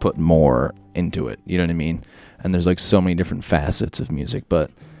still like put more into it. You know what I mean? And there's like so many different facets of music.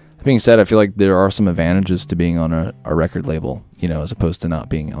 But that being said, I feel like there are some advantages to being on a record label, as opposed to not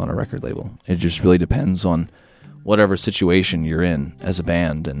being on a record label. It just really depends on whatever situation you're in as a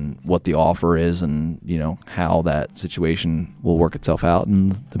band and what the offer is, and how that situation will work itself out,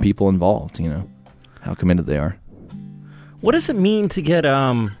 and the people involved, how committed they are. What does it mean to get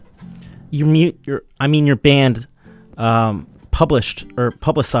your band published or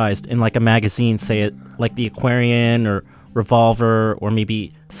publicized in like a magazine, say it like the Aquarian or Revolver, or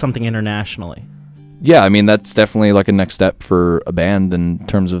maybe something internationally? Yeah, I mean, that's definitely like a next step for a band in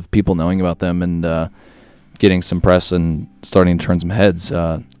terms of people knowing about them and getting some press and starting to turn some heads.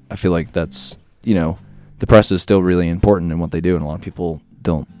 I feel like that's, the press is still really important in what they do, and a lot of people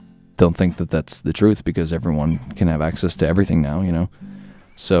don't think that that's the truth because everyone can have access to everything now,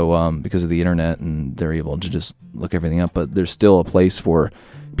 So because of the internet, and they're able to just look everything up, but there's still a place for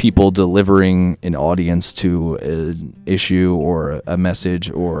people delivering an audience to an issue or a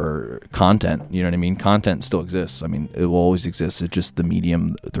message or content. You know what I mean? Content still exists. I mean, it will always exist. It's just the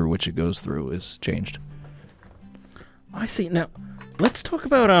medium through which it goes through is changed. I see. Now, let's talk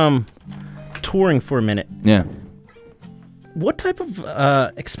about touring for a minute. Yeah. What type of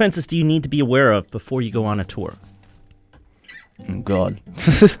expenses do you need to be aware of before you go on a tour? Oh, God.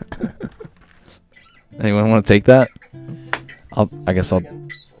 Anyone want to take that? I guess I'll...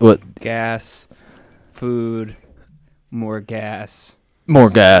 What? Gas, food, more gas.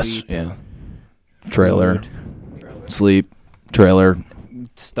 More gas, yeah. Trailer. Food. Sleep. Trailer.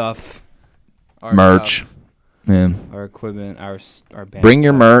 Stuff. Merch. Stuff. our equipment, our band. Bring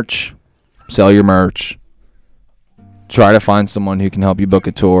your merch, sell your merch. Try to find someone who can help you book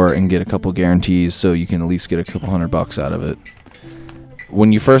a tour and get a couple guarantees so you can at least get a couple $100 out of it.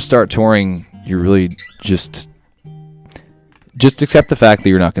 When you first start touring, you really just accept the fact that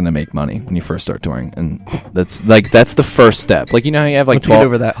you're not going to make money when you first start touring, and that's the first step. Like, you know how you have like let's get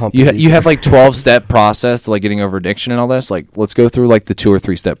over that hump. You have like 12-step process to like getting over addiction and all this. Like, let's go through like the 2 or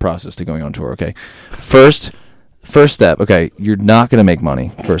 3 step process to going on tour. Okay, first step. Okay, you're not going to make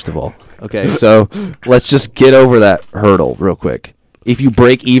money first of all. Okay, so let's just get over that hurdle real quick. If you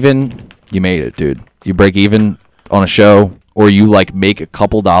break even, you made it, dude. You break even on a show, or you like make a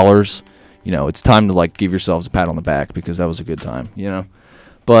couple dollars. You know, it's time to like give yourselves a pat on the back because that was a good time, you know.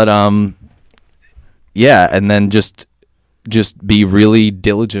 But yeah, and then just be really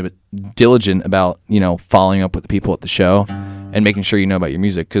diligent about, you know, following up with the people at the show and making sure you know about your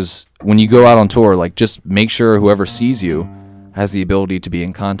music, because when you go out on tour, like, just make sure whoever sees you has the ability to be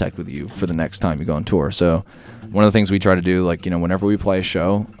in contact with you for the next time you go on tour. So one of the things we try to do, like, you know, whenever we play a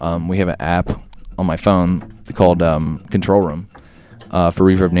show, we have an app on my phone called Control Room. For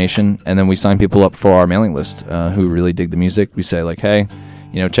Reverb Nation, and then we sign people up for our mailing list who really dig the music. We say, like, hey,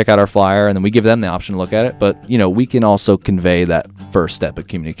 you know, check out our flyer, and then we give them the option to look at it. But, you know, we can also convey that first step of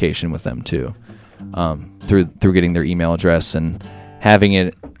communication with them too, through getting their email address and having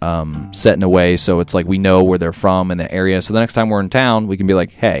it set in a way so it's like we know where they're from in the area. So the next time we're in town, we can be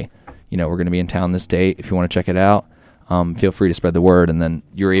like, hey, you know, we're going to be in town this date. If you want to check it out, feel free to spread the word, and then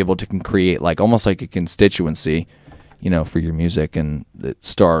you're able to create like almost like a constituency, you know, for your music, and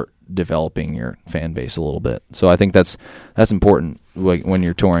start developing your fan base a little bit. So I think that's important, like, when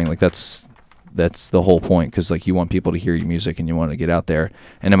you're touring. Like, that's the whole point, because like you want people to hear your music and you want to get out there.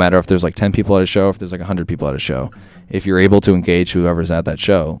 And no matter if there's like 10 people at a show, if there's like 100 people at a show, if you're able to engage whoever's at that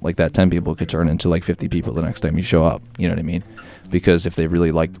show, like that 10 people could turn into like 50 people the next time you show up. You know what I mean? Because if they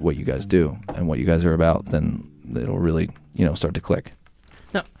really like what you guys do and what you guys are about, then it'll really, you know, start to click.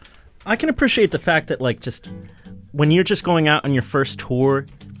 Now, I can appreciate the fact that, like, just when you're just going out on your first tour,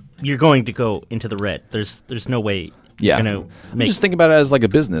 you're going to go into the red. There's no way you're going to make... Just think about it as like a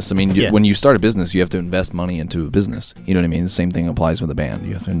business. I mean, when you start a business, you have to invest money into a business. You know what I mean? The same thing applies with a band.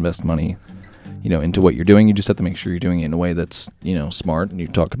 You have to invest money, you know, into what you're doing. You just have to make sure you're doing it in a way that's, you know, smart, and you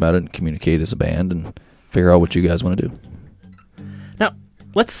talk about it and communicate as a band and figure out what you guys want to do. Now,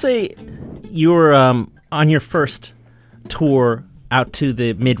 let's say you're on your first tour out to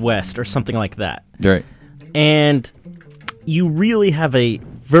the Midwest or something like that. Right. And you really have a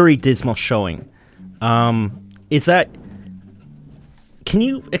very dismal showing. Is that... Can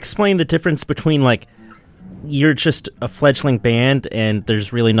you explain the difference between, like, you're just a fledgling band and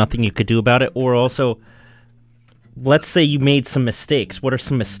there's really nothing you could do about it, or also, let's say you made some mistakes. What are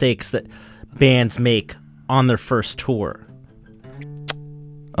some mistakes that bands make on their first tour?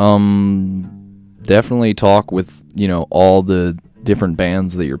 Definitely talk with, you know, all the different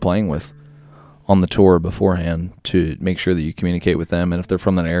bands that you're playing with on the tour beforehand, to make sure that you communicate with them, and if they're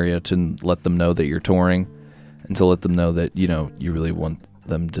from that area, to let them know that you're touring, and to let them know that, you know, you really want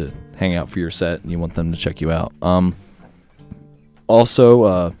them to hang out for your set and you want them to check you out.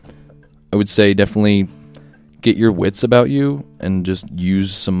 Also, I would say definitely get your wits about you and just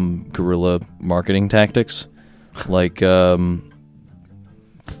use some guerrilla marketing tactics. Like, I'm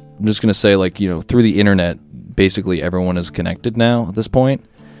just going to say, like, you know, through the internet, basically everyone is connected now at this point.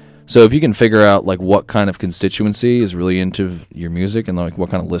 So if you can figure out, like, what kind of constituency is really into your music and, like, what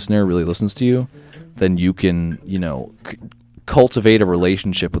kind of listener really listens to you, then you can, you know, cultivate a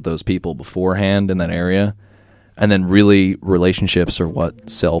relationship with those people beforehand in that area. And then really, relationships are what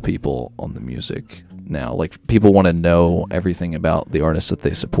sell people on the music now. Like, people want to know everything about the artists that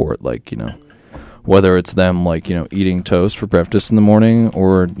they support. Like, you know, whether it's them, like, you know, eating toast for breakfast in the morning,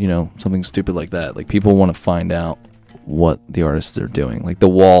 or, you know, something stupid like that. Like, people want to find out what the artists are doing. Like, the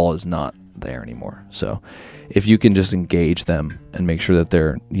wall is not there anymore. So if you can just engage them and make sure that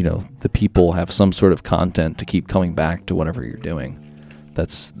they're, you know, the people have some sort of content to keep coming back to whatever you're doing,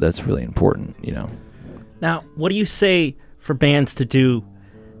 that's really important, you know. Now, what do you say for bands to do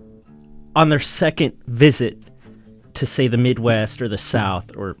on their second visit to, say, the Midwest or the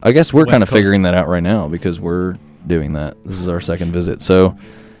South? Or I guess we're kind of figuring that out right now, because we're doing that. This is our second visit. So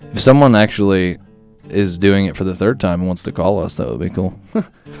if someone actually is doing it for the third time and wants to call us, that would be cool.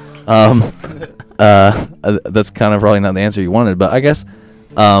 That's kind of probably not the answer you wanted, but I guess,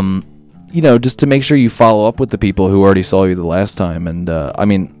 you know, just to make sure you follow up with the people who already saw you the last time. And, I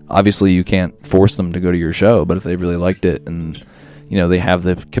mean, obviously you can't force them to go to your show, but if they really liked it and, you know, they have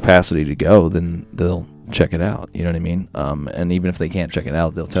the capacity to go, then they'll check it out. You know what I mean? And even if they can't check it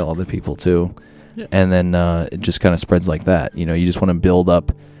out, they'll tell other people too. and then it just kind of spreads like that. You just want to build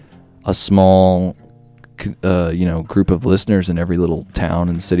up a small group of listeners in every little town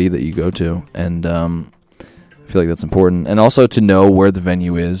and city that you go to, and I feel like that's important. And also to know where the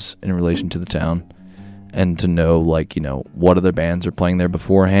venue is in relation to the town, and to know what other bands are playing there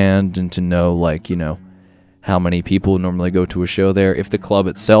beforehand, and to know how many people normally go to a show there. If the club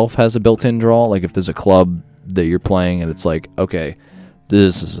itself has a built-in draw, like if there's a club that you're playing and it's like, okay,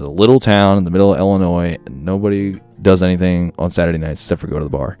 this is a little town in the middle of Illinois and nobody does anything on Saturday nights except for go to the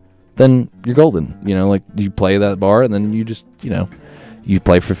bar, then you're golden. You play that bar, and then you just you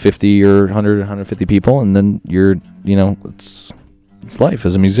play for 50 or 100 150 people, and then you're it's life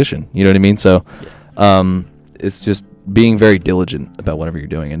as a musician, you know what I mean? So it's just being very diligent about whatever you're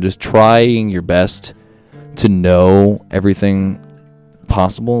doing, and just trying your best to know everything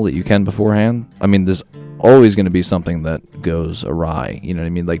possible that you can beforehand. I mean, there's always going to be something that goes awry, you know what I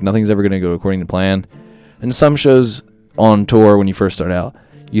mean? Nothing's ever going to go according to plan. And some shows on tour, when you first start out,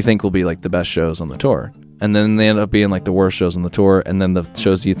 you think will be the best shows on the tour, and then they end up being the worst shows on the tour, and then the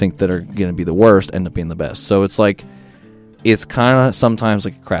shows you think that are going to be the worst end up being the best. So it's it's kind of sometimes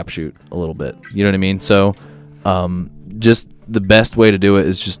like a crapshoot a little bit, you know what I mean? So just the best way to do it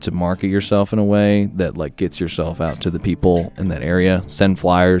is just to market yourself in a way that gets yourself out to the people in that area. Send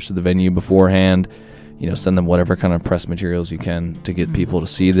flyers to the venue beforehand, send them whatever kind of press materials you can to get people to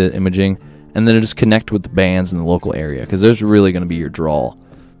see the imaging, and then just connect with the bands in the local area, because there's really going to be your draw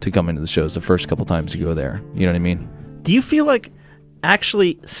to come into the shows the first couple times you go there, you know what I mean? Do you feel like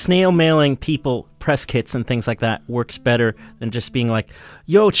actually snail mailing people press kits and things like that works better than just being like,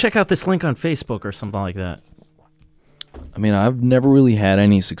 yo, check out this link on Facebook or something like that? I mean, I've never really had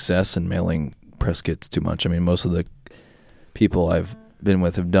any success in mailing press kits too much. I mean, most of the people I've been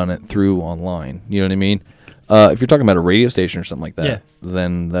with have done it through online, you know what I mean? If you're talking about a radio station or something like that,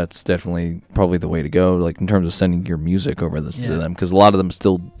 then that's definitely probably the way to go, in terms of sending your music over to them, because a lot of them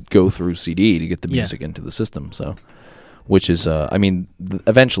still go through CD to get the music into the system. So, which is,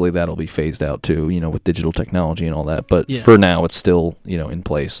 eventually that'll be phased out too, with digital technology and all that. But for now, it's still, in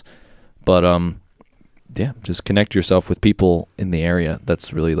place. But just connect yourself with people in the area.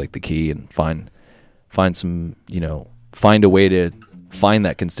 That's really the key, and find some, find a way to find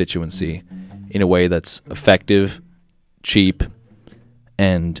that constituency in a way that's effective, cheap,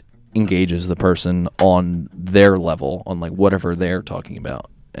 and engages the person on their level, on whatever they're talking about.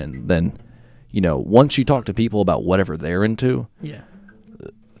 And then, once you talk to people about whatever they're into,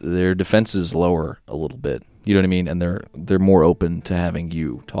 their defenses lower a little bit. You know what I mean? And they're more open to having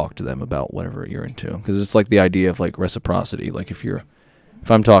you talk to them about whatever you're into, because it's the idea of reciprocity.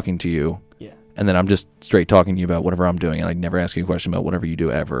 If I'm talking to you, and then I'm just straight talking to you about whatever I'm doing, and I never ask you a question about whatever you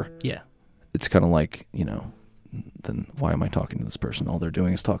do ever. It's kind of then why am I talking to this person? All they're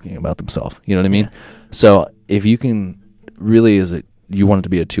doing is talking about themselves. You know what I mean? So if you can really, you want it to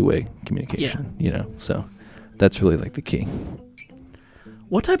be a two-way communication, so that's really the key.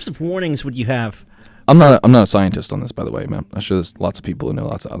 What types of warnings would you have? I'm not a scientist on this, by the way, man. I'm sure there's lots of people who know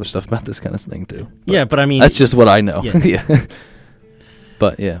lots of other stuff about this kind of thing too. But I mean, that's just what I know. Yeah.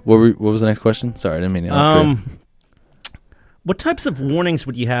 But what was the next question? Sorry, I didn't mean to. What types of warnings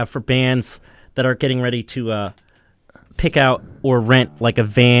would you have for bands that are getting ready to pick out or rent a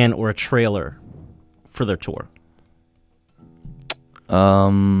van or a trailer for their tour? I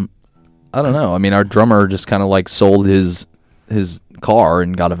don't know. I mean, our drummer just kind of sold his car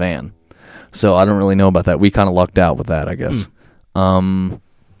and got a van, so I don't really know about that. We kind of lucked out with that, I guess. Find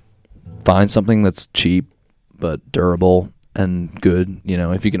something that's cheap but durable and good.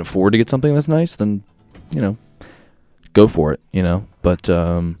 If you can afford to get something that's nice, then go for it. But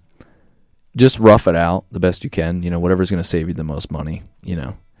just rough it out the best you can. Whatever's going to save you the most money.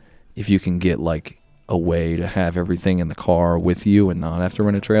 If you can get a way to have everything in the car with you and not have to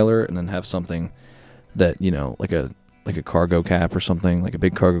rent a trailer, and then have something that like a cargo cap or something, like a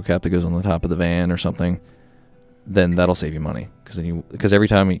big cargo cap that goes on the top of the van or something, then that'll save you money, because every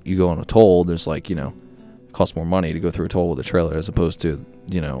time you go on a toll, there's it costs more money to go through a toll with a trailer as opposed to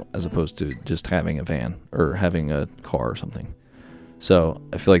just having a van or having a car or something. So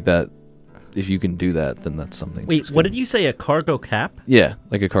I feel that if you can do that, then that's something. Wait, what did you say? A cargo cap? Yeah,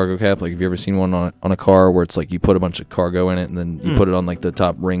 like a cargo cap. Have you ever seen one on a car where it's you put a bunch of cargo in it, and then you put it on the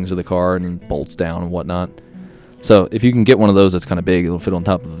top rings of the car, and it bolts down and whatnot? So if you can get one of those that's kind of big, it'll fit on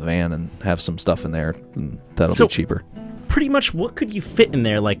top of the van and have some stuff in there, and that'll be cheaper. Pretty much, what could you fit in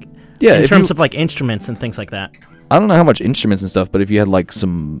there, in terms of instruments and things like that? I don't know how much instruments and stuff, but if you had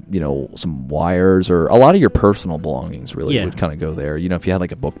some wires or a lot of your personal belongings really would kind of go there. If you had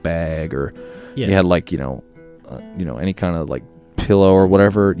a book bag, or you had any kind of pillow or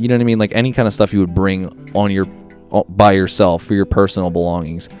whatever, you know what I mean? Like any kind of stuff you would bring by yourself for your personal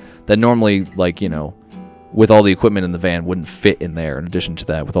belongings that normally, like, you know, with all the equipment in the van wouldn't fit in there. In addition to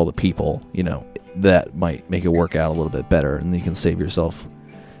that, with all the people, you know, that might make it work out a little bit better, and you can save yourself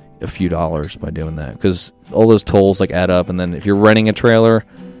a few dollars by doing that, because all those tolls like add up. And then if you're renting a trailer,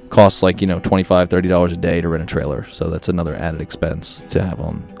 costs like, you know, $25-$30 a day to rent a trailer, so that's another added expense to have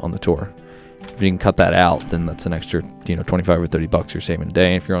on the tour. If you can cut that out, then that's an extra, you know, $25 or $30 you're saving a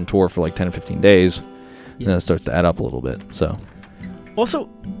day. And if you're on tour for like 10 or 15 days, then it starts to add up a little bit. So also,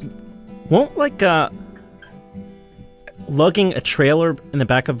 won't like lugging a trailer in the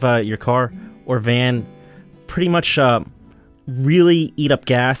back of your car or van pretty much really eat up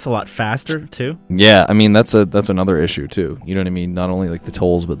gas a lot faster too? Yeah, I mean that's another issue too. You know what I mean? Not only like the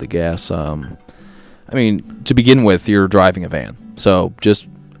tolls, but the gas. I mean, to begin with, you're driving a van, so just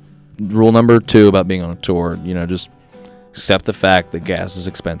rule number 2 about being on a tour, you know, just accept the fact that gas is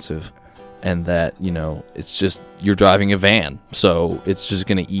expensive, and that, you know, it's just you're driving a van, so it's just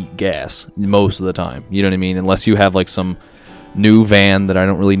gonna eat gas most of the time. You know what I mean? Unless you have like some new van that I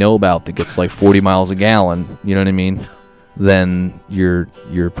don't really know about that gets like 40 miles a gallon. You know what I mean? Then you're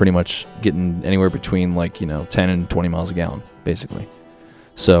pretty much getting anywhere between like, you know, 10 and 20 miles a gallon, basically.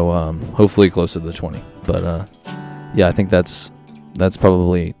 So hopefully closer to the 20. But yeah, I think that's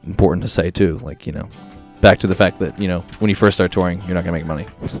probably important to say too. Like, you know, back to the fact that, you know, when you first start touring, you're not gonna make money.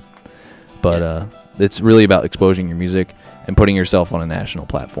 But it's really about exposing your music and putting yourself on a national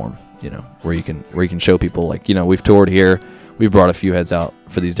platform, you know, where you can show people, like, you know, we've toured here, we've brought a few heads out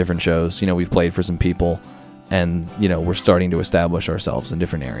for these different shows, you know, we've played for some people. And, you know, we're starting to establish ourselves in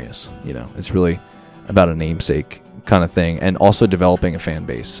different areas. You know, it's really about a namesake kind of thing, and also developing a fan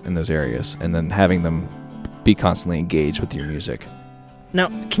base in those areas, and then having them be constantly engaged with your music. Now,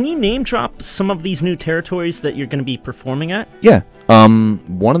 can you name drop some of these new territories that you're going to be performing at? Yeah.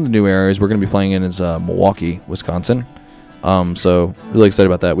 One of the new areas we're going to be playing in is Milwaukee, Wisconsin. So really excited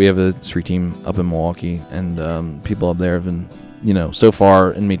about that. We have a street team up in Milwaukee, and people up there have been, you know, so far,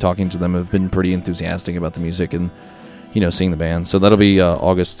 and me talking to them, have been pretty enthusiastic about the music and, you know, seeing the band. So that'll be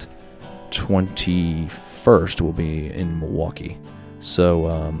August 21st. We'll be in Milwaukee. So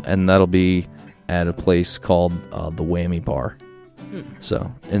and that'll be at a place called the Whammy Bar.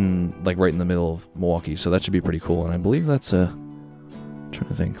 So right in the middle of Milwaukee. So that should be pretty cool. And I believe that's I'm trying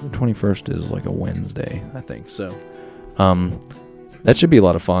to think. The 21st is like a Wednesday, I think. So that should be a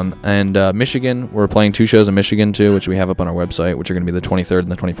lot of fun. And Michigan, we're playing 2 shows in Michigan too, which we have up on our website, which are going to be the 23rd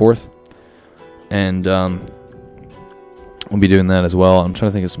and the 24th. And we'll be doing that as well. I'm trying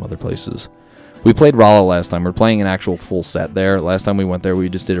to think of some other places. We played Rolla last time. We're playing an actual full set there. Last time we went there, we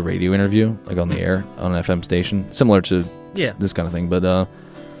just did a radio interview, like on the air, on an FM station, similar to this kind of thing. But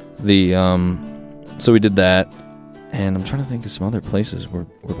so we did that. And I'm trying to think of some other places we're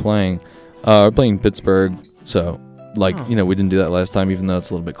playing. We're playing Pittsburgh, so... you know, we didn't do that last time, even though it's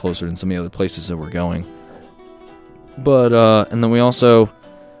a little bit closer than some of the other places that we're going. But, and then we also,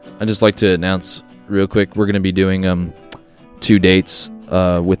 I'd just like to announce real quick, we're going to be doing 2 dates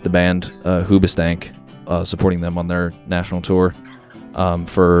with the band Hoobastank, supporting them on their national tour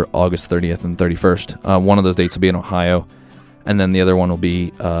for August 30th and 31st. One of those dates will be in Ohio, and then the other one will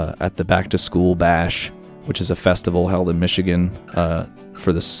be at the Back to School Bash, which is a festival held in Michigan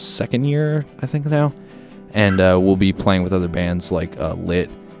for the 2nd year, I think now. And we'll be playing with other bands like Lit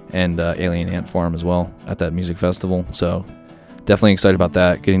and Alien Ant Farm as well at that music festival. So definitely excited about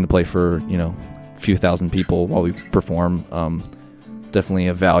that. Getting to play for, you know, a few thousand people while we perform. Definitely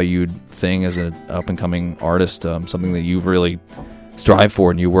a valued thing as an up-and-coming artist. Something that you really strive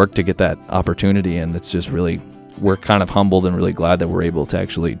for and you work to get that opportunity. And it's just really, we're kind of humbled and really glad that we're able to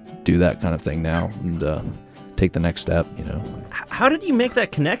actually do that kind of thing now and take the next step, you know. How did you make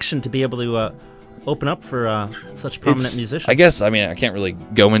that connection to be able to... open up for such prominent musicians? I guess, I mean, I can't really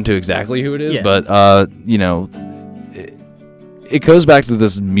go into exactly who it is, but, you know, it goes back to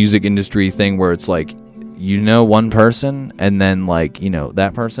this music industry thing where it's like, you know, one person, and then, like, you know,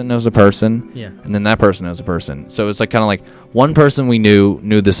 that person knows a person, and then that person knows a person. So it's like kind of like one person we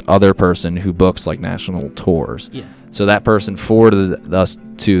knew this other person who books, like, national tours. Yeah. So that person forwarded us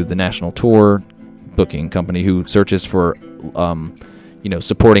to the national tour booking company who searches for... you know,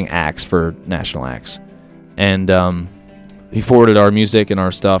 supporting acts for national acts. And he forwarded our music and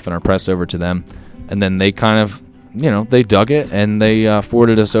our stuff and our press over to them. And then they kind of, you know, they dug it and they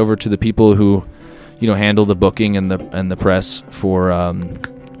forwarded us over to the people who, you know, handle the booking and the press for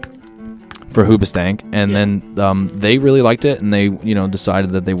Hoobastank. And then they really liked it, and they, you know,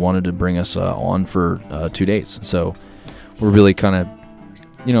 decided that they wanted to bring us on for 2 days. So we're really kind of,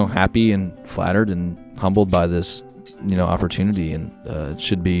 you know, happy and flattered and humbled by this opportunity, and it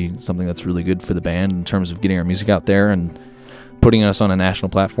should be something that's really good for the band in terms of getting our music out there and putting us on a national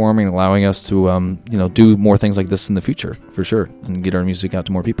platform and allowing us to do more things like this in the future, for sure, and get our music out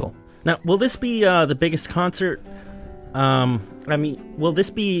to more people. Now, will this be the biggest concert? Will this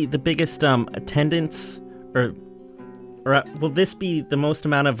be the biggest attendance, or will this be the most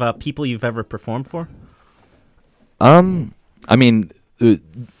amount of people you've ever performed for?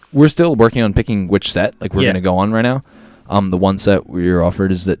 We're still working on picking which set we're going to go on right now. The one set we were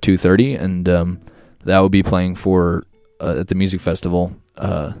offered is at 2:30, and that will be playing for at the music festival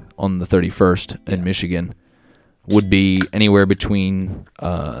on the 31st in Michigan. Would be anywhere between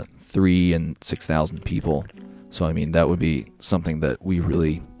 3,000 and 6,000 people. So that would be something that we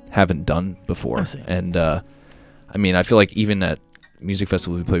really haven't done before. And I feel like even at music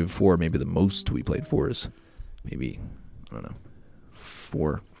festivals we played before, maybe the most we played for is maybe 400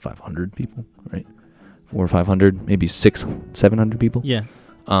 or 500 people, right? 400 or 500, maybe 600-700 people. Yeah.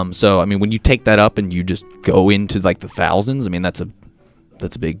 So when you take that up and you just go into the thousands, that's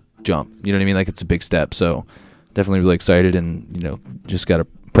a big jump. You know what I mean? It's a big step. So definitely really excited, and just got to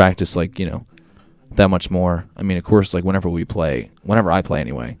practice that much more. Of course, whenever I play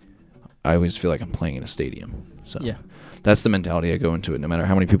anyway, I always feel like I'm playing in a stadium. So yeah, that's the mentality I go into it. No matter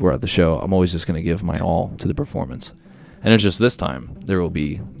how many people are at the show, I'm always just going to give my all to the performance. And it's just this time there will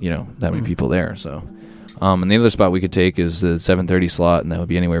be that many people there. So and the other spot we could take is the 7:30 slot, and that would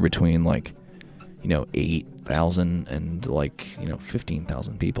be anywhere between 8,000 and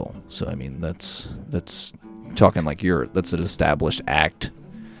 15,000 people. So that's talking that's an established act.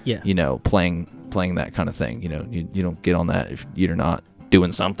 Yeah. Playing that kind of thing. You don't get on that if you're not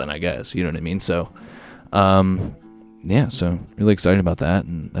doing something, I guess. You know what I mean? So so really excited about that,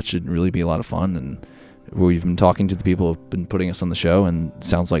 and that should really be a lot of fun. And we've been talking to the people who've been putting us on the show, and it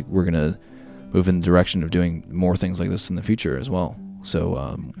sounds like we're going to move in the direction of doing more things like this in the future as well.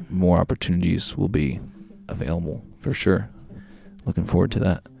 So more opportunities will be available for sure. Looking forward to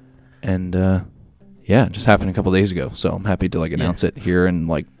that. And it just happened a couple days ago, so I'm happy to announce it here and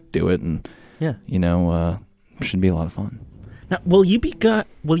do it, and should be a lot of fun. Now, will you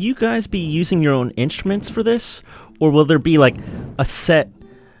guys be using your own instruments for this, or will there be a set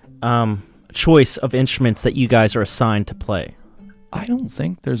choice of instruments that you guys are assigned to play? I don't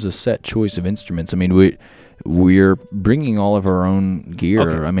think there's a set choice of instruments. We're bringing all of our own gear.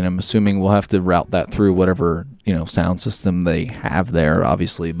 Okay. I'm assuming we'll have to route that through whatever sound system they have there,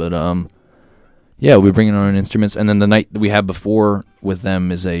 obviously. But we're bringing our own instruments, and then the night that we have before with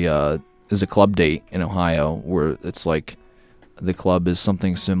them is a club date in Ohio, where it's the club is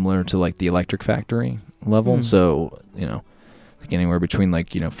something similar to the Electric Factory level. Mm. So anywhere between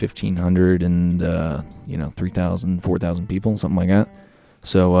 1,500 and 3,000, 4,000 people, something like that.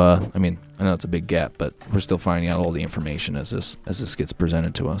 So I know it's a big gap, but we're still finding out all the information as this gets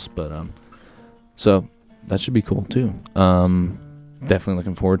presented to us. But so that should be cool too. Definitely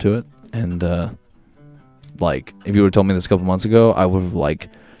looking forward to it. And if you would have told me this a couple months ago, I would have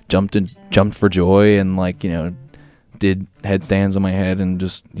jumped for joy and did headstands on my head and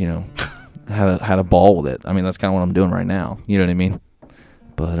just had a ball with it. That's kind of what I'm doing right now. You know what I mean?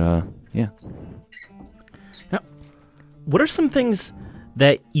 But yeah. Now, what are some things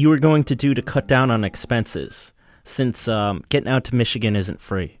that you are going to do to cut down on expenses, since getting out to Michigan isn't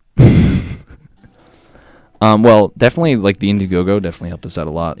free? Well, definitely the Indiegogo definitely helped us out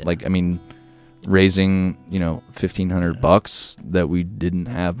a lot. Yeah. Raising $1,500 that we didn't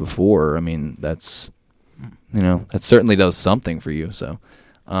have before. That's that certainly does something for you. So.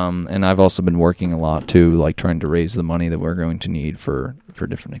 And I've also been working a lot too, trying to raise the money that we're going to need for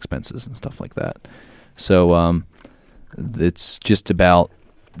different expenses and stuff like that. So it's just about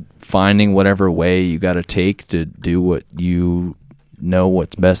finding whatever way you got to take to do what you know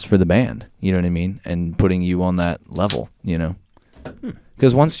what's best for the band. You know what I mean? And putting you on that level.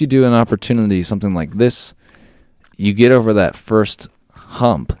 Because once you do an opportunity, something like this, you get over that first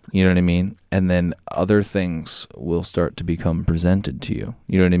hump. You know what I mean? And then other things will start to become presented to you.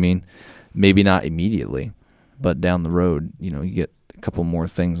 You know what I mean? Maybe not immediately, but down the road, you get a couple more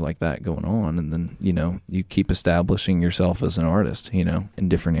things like that going on. And then, you keep establishing yourself as an artist, in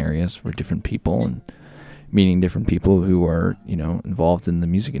different areas for different people and meeting different people who are, involved in the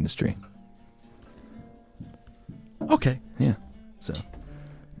music industry. Okay. Yeah. So.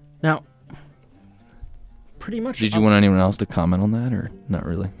 Now, pretty much. Did you want anyone else to comment on that, or not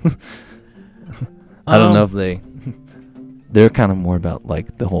really? I don't know if they're kind of more about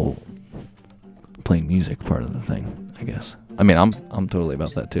the whole playing music part of the thing, I guess. I'm totally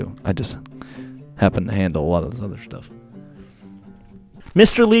about that too. I just happen to handle a lot of this other stuff.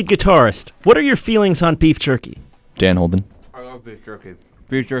 Mr. Lead Guitarist, what are your feelings on beef jerky? Dan Holden. I love beef jerky.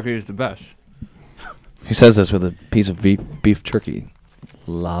 Beef jerky is the best. He says this with a piece of beef jerky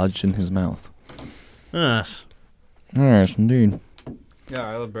lodged in his mouth. Yes. Yes, indeed. Yeah,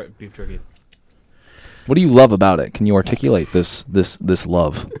 I love beef jerky. What do you love about it? Can you articulate this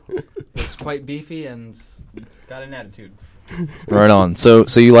love? It's quite beefy and got an attitude. Right on. So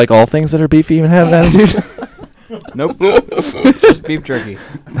you like all things that are beefy and have an attitude? Nope. Just beef jerky.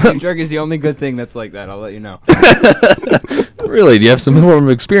 Beef jerky is the only good thing that's like that. I'll let you know. Really? Do you have some form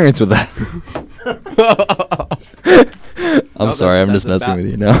of experience with that? I'm sorry. I'm just messing with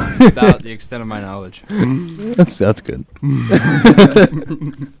you now. About the extent of my knowledge. That's good.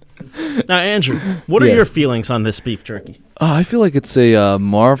 Now, Andrew, what are your feelings on this beef jerky? I feel like it's a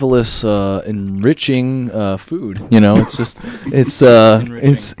marvelous, enriching food. You know, it's just it's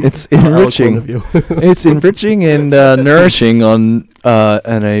enriching. It's enriching and nourishing on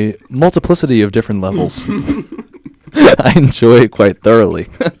a multiplicity of different levels. I enjoy it quite thoroughly.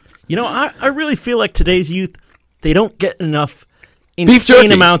 You know, I really feel like today's youth, they don't get enough Beef jerky.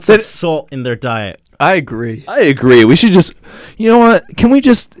 insane amounts of salt in their diet. I agree. We should just, you know what? Can we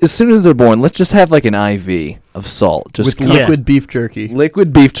just, as soon as they're born, let's just have like an IV of salt, just with liquid beef jerky.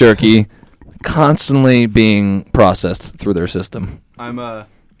 Liquid beef jerky, constantly being processed through their system. I'm not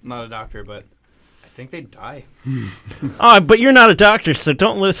a doctor, but I think they die. Oh, but you're not a doctor, so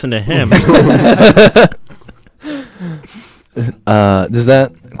don't listen to him. Does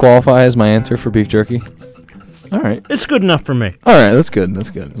that qualify as my answer for beef jerky? All right. It's good enough for me. All right, that's good.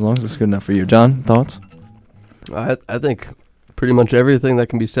 That's good. As long as it's good enough for you. John, thoughts? I think pretty much everything that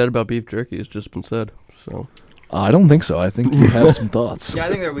can be said about beef jerky has just been said. So I don't think so. I think you have some thoughts. Yeah, I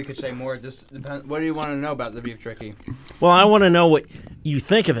think that we could say more. Just depend. What do you want to know about the beef jerky? Well, I want to know what you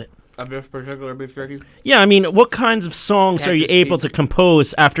think of it. Of this particular beef jerky? Yeah, I mean, what kinds of songs are you Cactus able pizza. to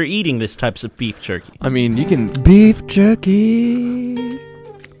compose after eating this types of beef jerky? I mean, you can... Beef jerky.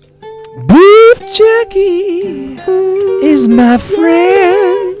 Beef jerky is my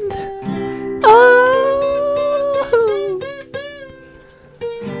friend. Oh.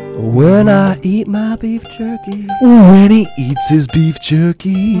 when I eat my beef jerky, When he eats his beef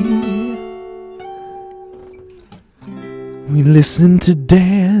jerky, we listen to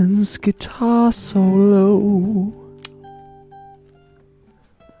Dan's guitar solo.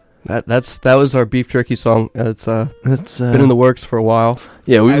 that was our beef jerky song. It's been in the works for a while.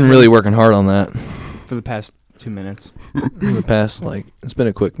 Yeah, we've been really working hard on that. For the past 2 minutes. In the past, it's been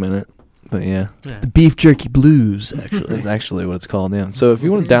a quick minute. But yeah. The beef jerky blues, actually. That's actually what it's called, yeah. So if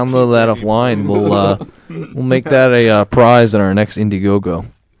you want to download that offline, we'll make that a prize in our next Indiegogo.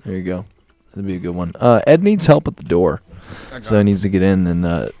 There you go. That'd be a good one. Ed needs help at the door, so he needs to get in.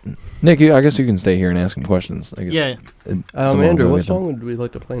 And Nick, I guess you can stay here and ask him questions. I guess. Yeah. Andrew, what song would we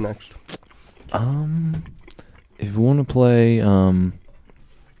like to play next? If you want to play,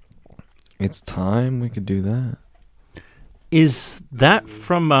 It's Time, we could do that. Is that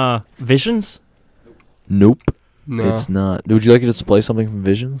from Visions? Nope. No. It's not. Would you like us to play something from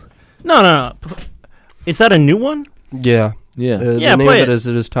Visions? No. Is that a new one? Yeah. Yeah, The name play of it is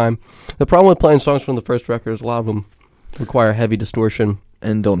It Is Time. The problem with playing songs from the first record is a lot of them require heavy distortion.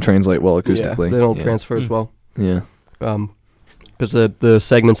 And don't translate well acoustically. Yeah, they don't transfer as well. Yeah. Because the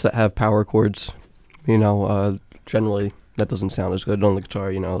segments that have power chords, generally that doesn't sound as good on the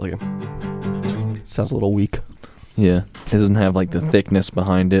guitar. Sounds a little weak. Yeah, it doesn't have the thickness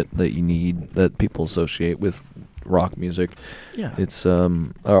behind it that you need, that people associate with rock music. Yeah, it's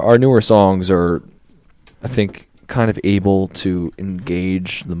our newer songs are, I think, kind of able to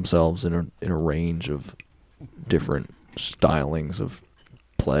engage themselves in a range of different stylings of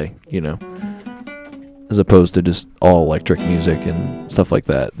play, as opposed to just all electric music and stuff like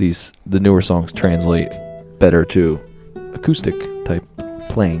that. The newer songs translate better to acoustic type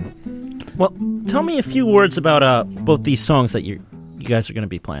playing. Well, tell me a few words about both these songs that you guys are going to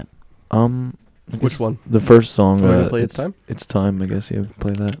be playing. Which one? The first song. Play It's Time? It's Time, I guess you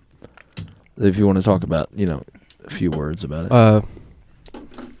play that. If you want to talk about, a few words about it.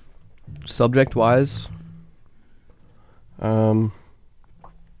 Subject-wise, Andrew,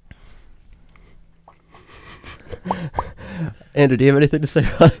 do you have anything to say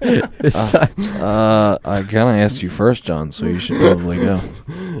about this time? I kind of asked you first, John, so you should probably go.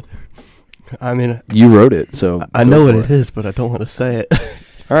 I mean, you wrote it, so I know what it is, but I don't want to say it.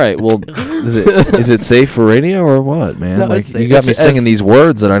 All right, well, is it safe for radio or what, man? No, it's safe. You got me singing these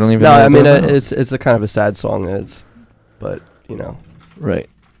words that I don't even know. No, I mean it's a kind of a sad song. But right.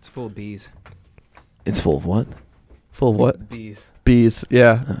 It's full of bees. It's full of what? Full of what? Bees. Bees,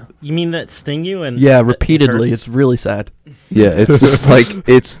 yeah. You mean that sting you? And yeah, repeatedly. It's really sad. Yeah, it's just like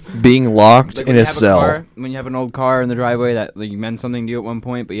it's being locked in a cell. When you have an old car in the driveway that like, meant something to you at one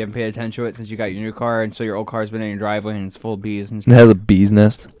point, but you haven't paid attention to it since you got your new car, and so your old car's been in your driveway and it's full of bees. And it has a bee's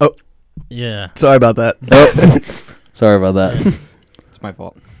nest. Oh, yeah. Sorry about that. Sorry about that. It's my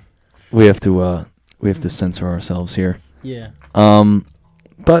fault. We have to censor ourselves here. Yeah.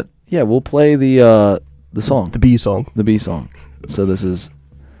 But yeah, we'll play the song, the bee song, So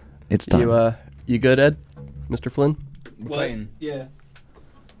it's time. You good, Ed? Mr. Flynn? What? Yeah.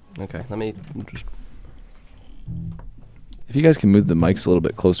 Okay, let me just... If you guys can move the mics a little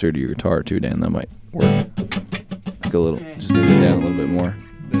bit closer to your guitar too, Dan, that might work. Like a little, just move it down a little bit more.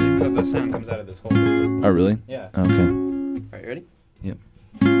 The sound comes out of this hole. Oh, really? Yeah. Okay. All right, you ready? Yep.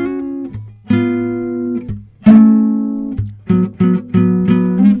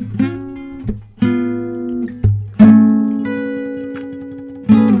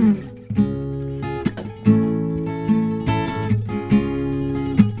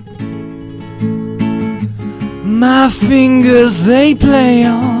 My fingers they play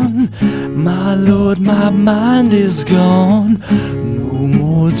on, my lord, my mind is gone. No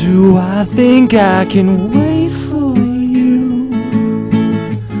more do I think I can wait for you.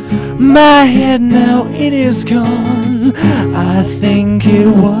 My head now it is gone, I think it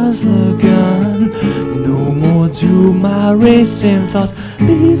was the gun. No more do my racing thoughts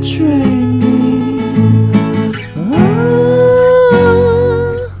betray me.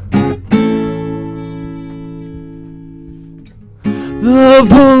 The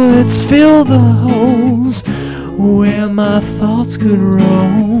bullets fill the holes where my thoughts could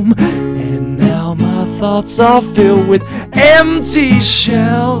roam, and now my thoughts are filled with empty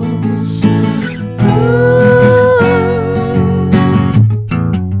shells.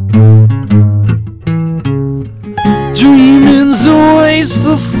 Dreaming's always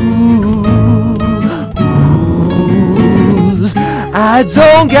for fools. I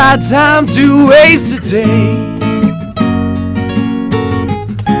don't got time to waste a day.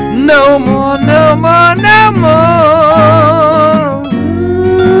 No more, no more, no more.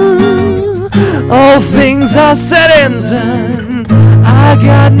 All things are said and done. I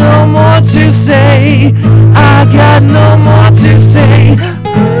got no more to say. I got no more to say.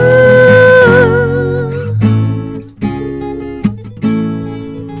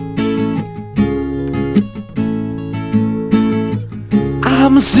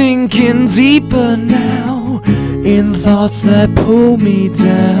 I'm sinking deeper now in thoughts that pull me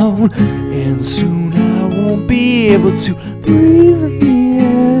down, and soon I won't be able to breathe the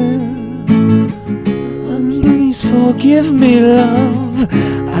air. And please forgive me, love,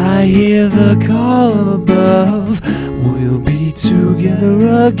 I hear the call above. We'll be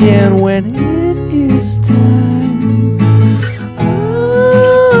together again when it is time.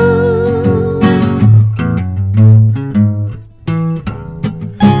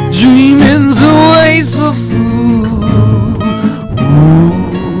 Dreaming's always for fools.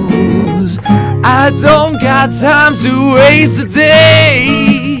 I don't got time to waste a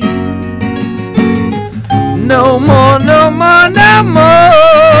day. No more, no more, no more.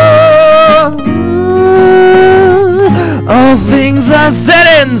 All things are said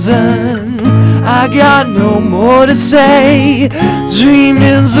and done. I got no more to say.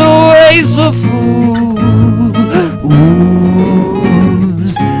 Dreaming's always for fools.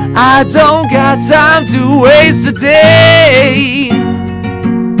 I don't got time to waste a day.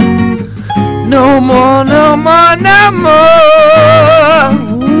 No more, no more, no more.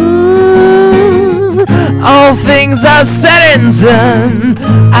 All things are said and done.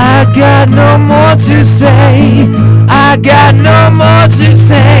 I got no more to say. I got no more to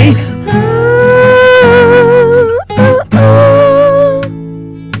say.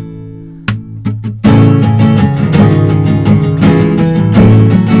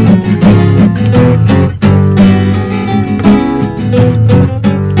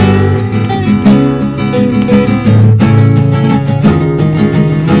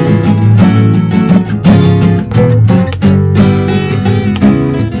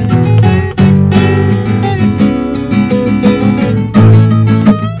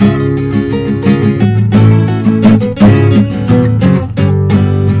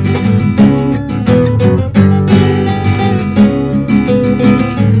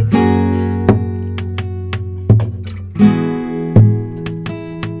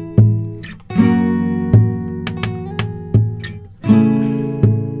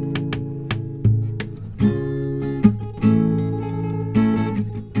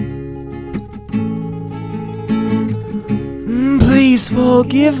 Please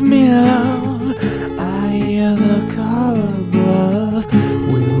forgive me, love, I hear the call above.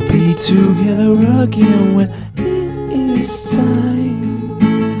 love. We'll be together again when it is time.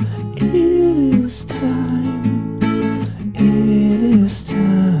 It is time. It is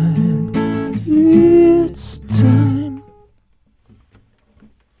time. It's time.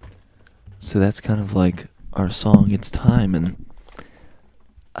 So that's kind of like our song, It's Time, and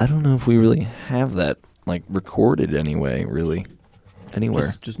I don't know if we really have that like recorded anyway, really.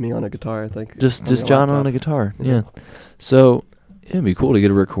 Anywhere. Just me on a guitar, I think. Just John on a guitar. Yeah. So it'd be cool to get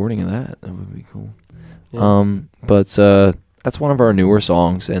a recording of that. That would be cool. Yeah. But that's one of our newer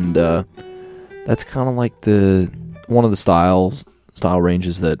songs, and that's kind of like one of the style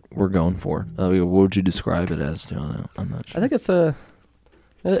ranges that we're going for. What would you describe it as, John? I'm not sure. I think it's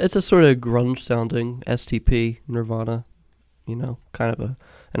a sort of grunge sounding STP, Nirvana, kind of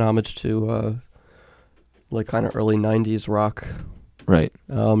an homage to like kind of early 90s rock. Right.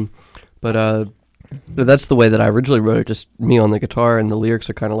 But that's the way that I originally wrote it, just me on the guitar, and the lyrics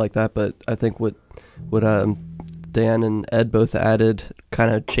are kind of like that. But I think what Dan and Ed both added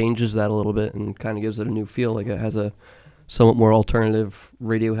kind of changes that a little bit and kind of gives it a new feel. Like it has a somewhat more alternative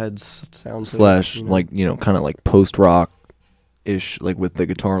Radiohead sound. Slash, like, kind of like post-rock-ish, like with the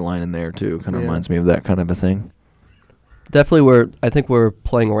guitar line in there too. Kind of reminds me of that kind of a thing. Definitely I think we're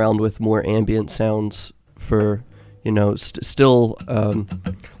playing around with more ambient sounds for... still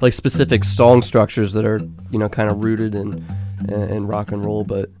like specific song structures that are kind of rooted in rock and roll,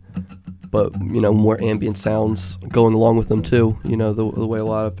 but more ambient sounds going along with them too. The way a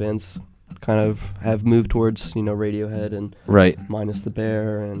lot of bands kind of have moved towards Radiohead and right, Minus the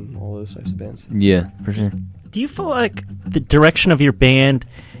Bear and all those types of bands. Yeah, for sure. Do you feel like the direction of your band,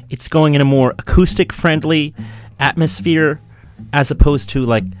 it's going in a more acoustic friendly atmosphere as opposed to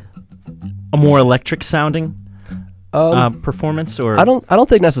like a more electric sounding performance? Or I don't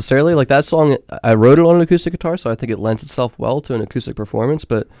think necessarily. Like that song, I wrote it on an acoustic guitar, so I think it lends itself well to an acoustic performance.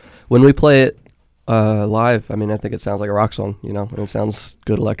 But when we play it live, I mean, I think it sounds like a rock song, and it sounds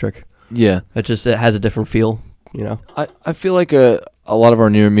good electric. Yeah, it has a different feel, I feel like a lot of our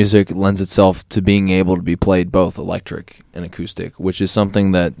newer music lends itself to being able to be played both electric and acoustic, which is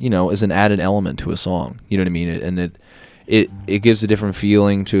something that is an added element to a song. You know what I mean? And it gives a different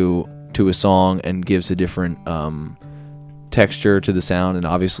feeling to a song and gives a different texture to the sound, and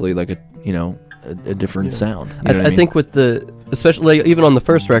obviously like a different sound. I think with especially even on the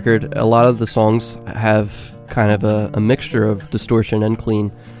first record, a lot of the songs have kind of a mixture of distortion and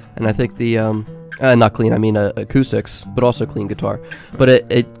clean, and I think the not clean, I mean acoustics, but also clean guitar. But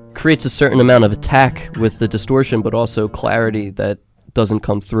it creates a certain amount of attack with the distortion, but also clarity that doesn't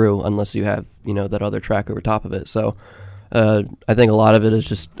come through unless you have that other track over top of it. So I think a lot of it is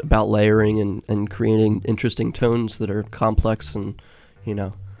just about layering and creating interesting tones that are complex and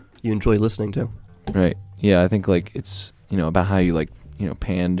you enjoy listening to. Right. Yeah, I think like it's about how you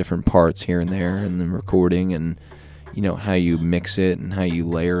pan different parts here and there, and then recording, and how you mix it and how you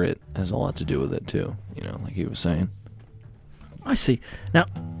layer it has a lot to do with it too. Like he was saying. I see. Now,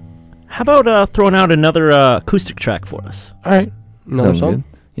 how about throwing out another acoustic track for us? All right. Another song? Good.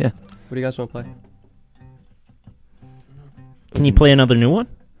 Yeah. What do you guys want to play? Can you play another new one?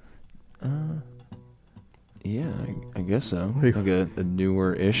 Yeah, I guess so. Like a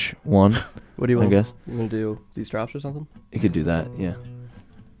newer-ish one. What do you want? I guess. You want to do These Drops or something? You could do that, yeah.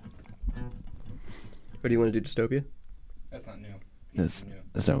 Or do you want to do Dystopia? That's not new. That's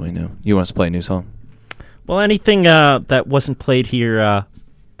not really new. You want us to play a new song? Well, anything that wasn't played here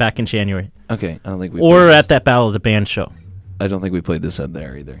back in January. Okay, I don't think we... Or at that Battle of the Band show. I don't think we played this out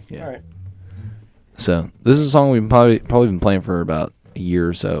there either. Yeah. All right. So this is a song we've probably been playing for about a year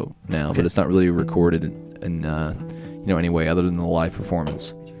or so now, but it's not really recorded in any way other than the live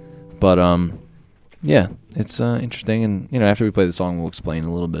performance. But yeah, it's interesting, and after we play the song, we'll explain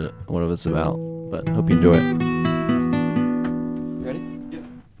a little bit what it's about. But hope you enjoy it. Ready?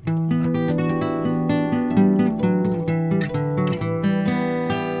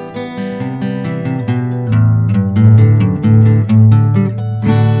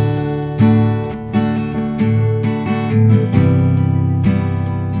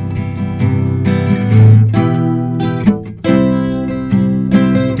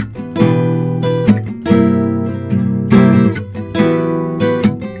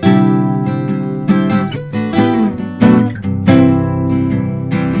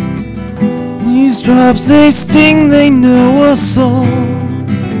 Drops, they sting, they know us all.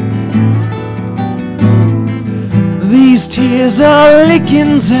 These tears are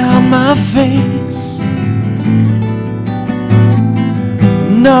licking down my face.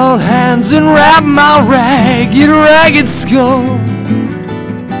 Gnarled hands unwrap my ragged skull.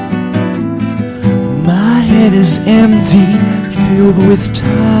 My head is empty, filled with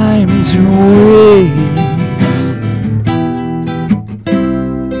time to waste.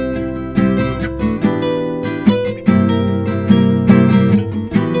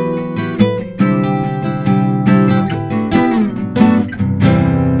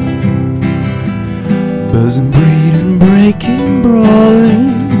 Buzzing, breeding, breaking,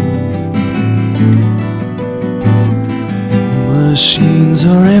 brawling. Machines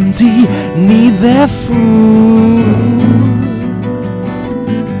are empty, need their food.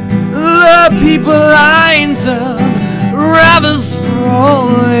 The people lined up, rather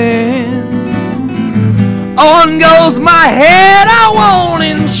sprawling. On goes my head, I won't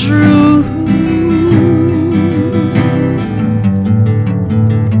intrude.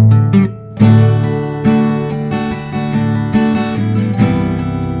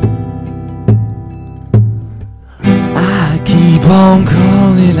 Keep on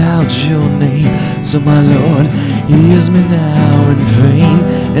calling out your name, so my Lord hears me now in vain.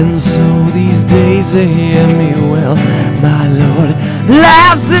 And so these days they hear me well. My Lord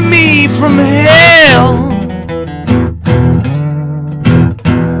laughs at me from hell.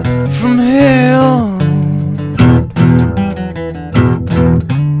 From hell.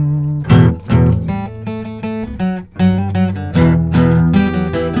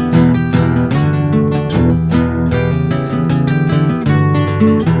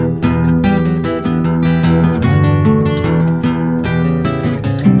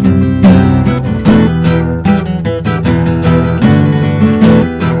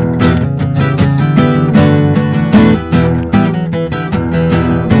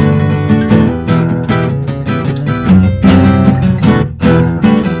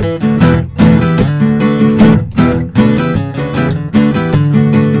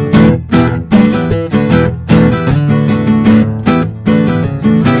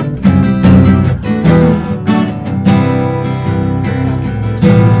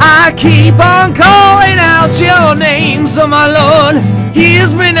 Keep on calling out your name, so my Lord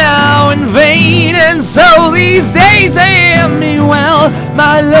hears me now in vain. And so these days they hear me well.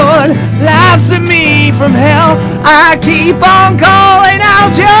 My Lord laughs at me from hell. I keep on calling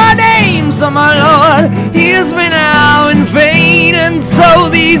out your name, so my Lord hears me now in vain. And so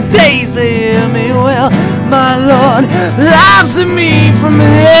these days they hear me well. My Lord laughs at me from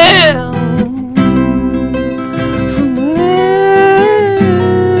hell.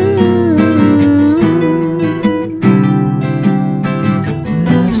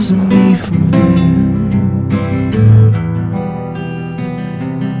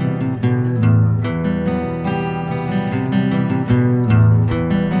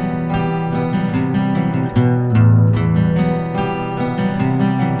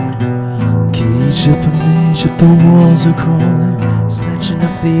 Up the walls are crawling, snatching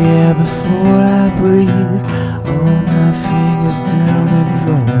up the air before I breathe. All my fingers down and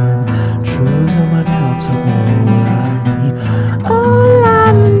rolling, throws on my doubts of all I need. All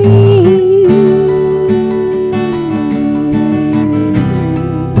I need.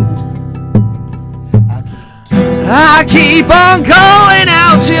 I keep on calling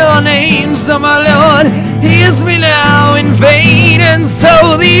out your name, so my Lord hears me now in vain. And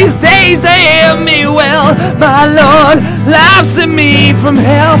so these days they hear me well. My Lord laughs at me from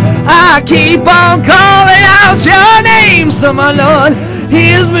hell. I keep on calling out your name, so my Lord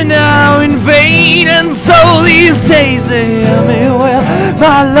hears me now in vain. And so these days they hear me well.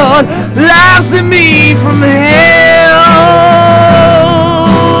 My Lord laughs at me from hell.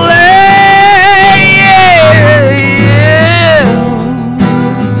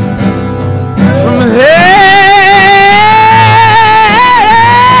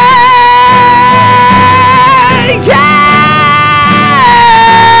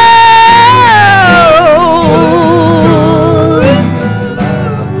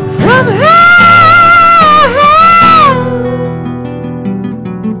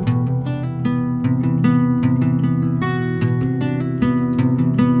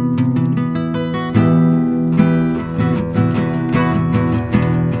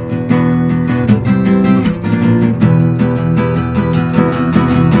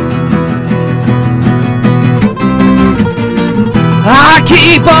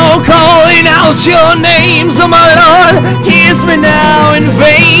 Keep on calling out your name, so my Lord hears me now in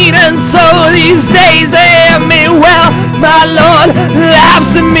vain. And so these days they hear me well. My Lord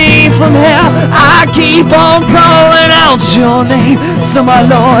laughs at me from hell. I keep on calling out your name, so my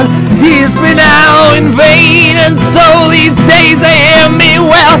Lord hears me now in vain. And so these days they hear me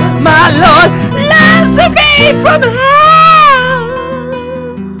well. My Lord laughs at me from hell.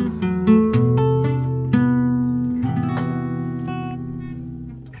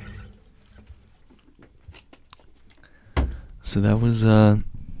 So So that was a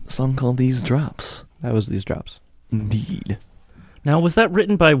song called These Drops. That was These Drops. Indeed. Now, was that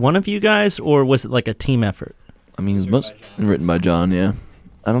written by one of you guys, or was it like a team effort? I mean, it was written by John, yeah.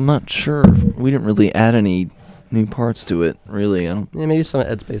 I'm not sure. We didn't really add any new parts to it, really. Yeah, maybe some of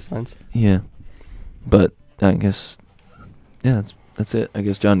Ed's bass lines. Yeah. But I guess, yeah, that's it. I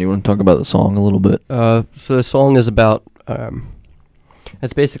guess, John, do you want to talk about the song a little bit? So the song is about,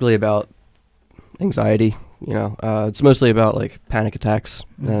 it's basically about anxiety, you know. It's mostly about, like, panic attacks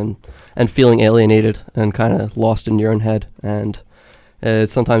and feeling alienated and kind of lost in your own head. And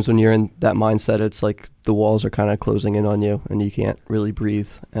sometimes when you're in that mindset, it's like the walls are kind of closing in on you and you can't really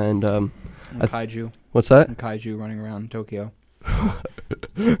breathe. And kaiju. What's that? Kaiju running around Tokyo.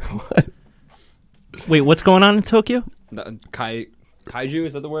 What? Wait, what's going on in Tokyo? Kaiju,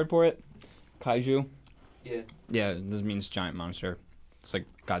 is that the word for it? Kaiju? Yeah. Yeah, this means giant monster. It's like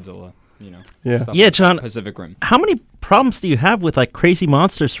Godzilla, you know. Yeah. Yeah, John. Pacific Rim. How many problems do you have with like crazy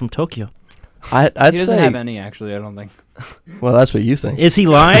monsters from Tokyo? I'd He doesn't say, have any, actually, I don't think. well, that's what you think. Is he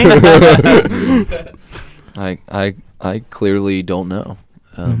lying? I clearly don't know.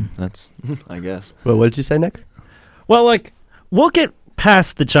 That's, I guess. Well, what did you say, Nick? Well, like, we'll get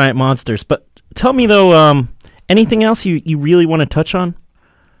past the giant monsters, but tell me though, anything else you really want to touch on?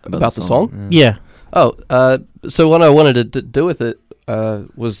 About the song? Yeah. Oh, so what I wanted to do with it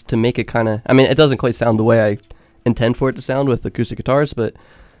was to make it kind of, I mean, it doesn't quite sound the way I intend for it to sound with acoustic guitars, but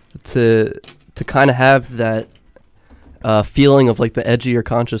to kind of have that feeling of like the edge of your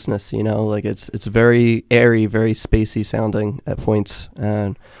consciousness, you know, like it's very airy, very spacey sounding at points,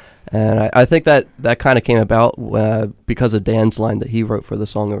 and I think that kind of came about because of Dan's line that he wrote for the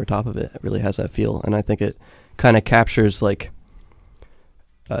song over top of it. It really has that feel, and I think it kind of captures like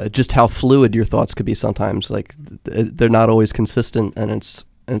just how fluid your thoughts could be sometimes. Like they're not always consistent, and it's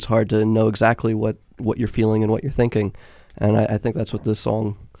hard to know exactly what you're feeling and what you're thinking, and I think that's what this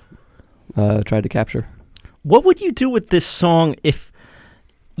song tried to capture. What would you do with this song if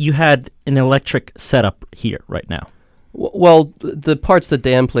you had an electric setup here right now? Well, the parts that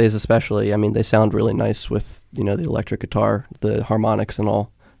Dan plays especially, I mean, they sound really nice with, you know, the electric guitar, the harmonics and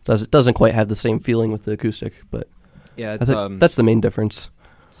all. It doesn't quite have the same feeling with the acoustic, but yeah, I think that's the main difference.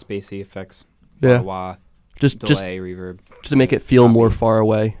 Spacey effects. Yeah. Wah, just delay, reverb. Just to make it feel choppy. more far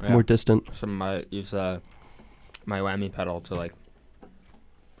away, Yeah. more distant. Use my whammy pedal to like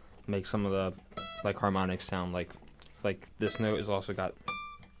make some of the like harmonics sound like this note has also got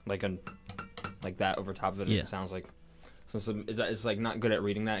like that over top of it. Yeah. It sounds like since it's like not good at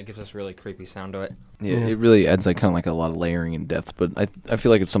reading that, it gives us a really creepy sound to it. Yeah, it really adds like kind of like a lot of layering and depth. But I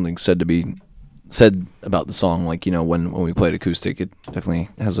feel like it's something said about the song. Like, you know, when we played acoustic, it definitely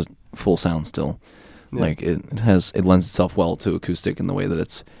has a full sound still. Yeah. Like it lends itself well to acoustic in the way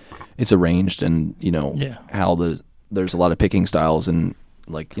that it's arranged, and you know how there's a lot of picking styles and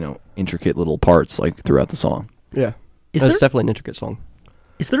like, you know, intricate little parts like throughout the song. Yeah, it's definitely an intricate song.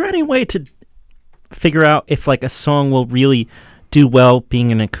 Is there any way to figure out if like a song will really do well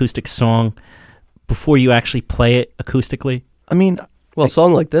being an acoustic song before you actually play it acoustically? I mean, well, a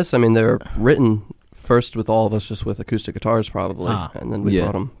song like this, I mean, they're written first with all of us just with acoustic guitars probably, and then we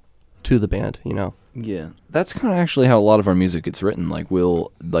brought them to the band, you know. Yeah, that's kind of actually how a lot of our music gets written. Like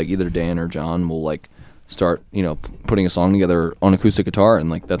we'll like either Dan or John will like start, you know, putting a song together on acoustic guitar, and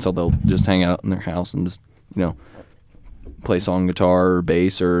like that's how they'll just hang out in their house and just, you know, play song guitar or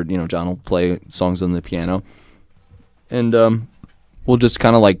bass, or, you know, John will play songs on the piano, and we'll just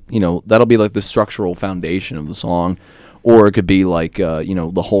kind of like, you know, that'll be like the structural foundation of the song. Or it could be like, you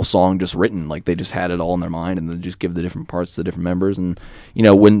know, the whole song just written, like they just had it all in their mind, and then just give the different parts to the different members. And, you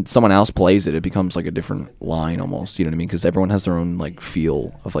know, when someone else plays it, it becomes like a different line almost, you know what I mean? Because everyone has their own like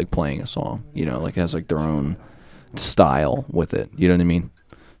feel of like playing a song, you know, like it has like their own style with it, you know what I mean?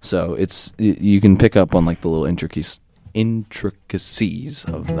 So you can pick up on like the little intricacies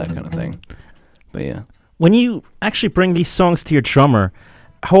of that kind of thing. But yeah. When you actually bring these songs to your drummer,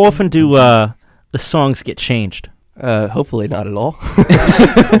 how often do the songs get changed? Hopefully not at all.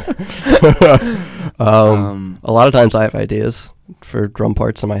 A lot of times I have ideas for drum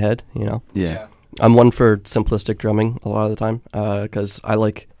parts in my head, you know. Yeah. I'm one for simplistic drumming a lot of the time, because I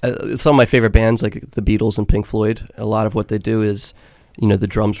like some of my favorite bands, like the Beatles and Pink Floyd. A lot of what they do is, you know, the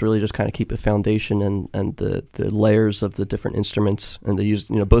drums really just kind of keep a foundation, and the layers of the different instruments, and they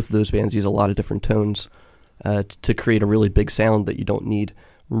use, you know, both of those bands use a lot of different tones to create a really big sound that you don't need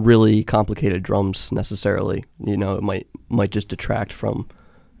really complicated drums necessarily. You know, it might just detract from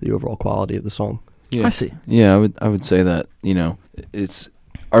the overall quality of the song. Yeah. I see. Yeah, I would say that, you know, it's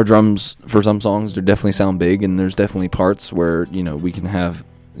our drums for some songs, they definitely sound big, and there's definitely parts where, you know, we can have,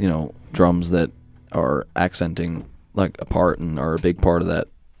 you know, drums that are accenting like a part and are a big part of that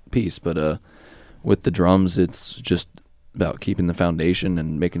piece. But with the drums, it's just about keeping the foundation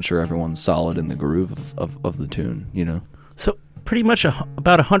and making sure everyone's solid in the groove of the tune, you know. So pretty much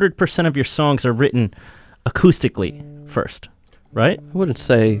about 100% of your songs are written acoustically first, right? I wouldn't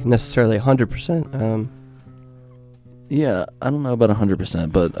say necessarily 100%. Yeah, I don't know about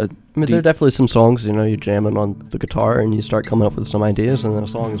 100%, but I mean, there are definitely some songs, you know, you're jamming on the guitar and you start coming up with some ideas, and then a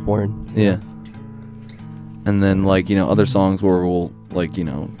song is born. Yeah. And then, like, you know, other songs where we'll, like, you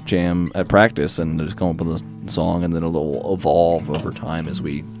know, jam at practice and just come up with a song, and then it'll evolve over time as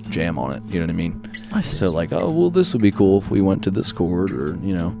we jam on it. You know what I mean? I see. So, like, oh, well, this would be cool if we went to this chord, or,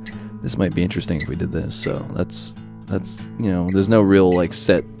 you know, this might be interesting if we did this. So that's you know, there's no real, like,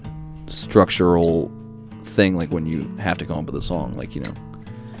 set structural thing, like, when you have to come up with a song. Like, you know,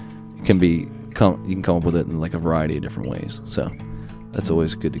 it can be you can come up with it in, like, a variety of different ways. So that's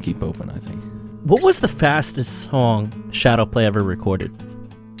always good to keep open, I think. What was the fastest song Shadowplay ever recorded?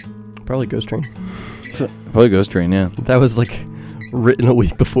 Probably Ghost Train. Probably Ghost Train, yeah. That was like written a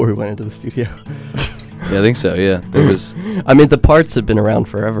week before we went into the studio. Yeah, I think so, yeah. There was, I mean, the parts have been around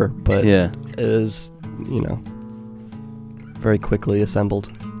forever, but yeah, it was, you know, very quickly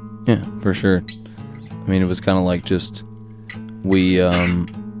assembled. Yeah, for sure. I mean, it was kind of like just, we had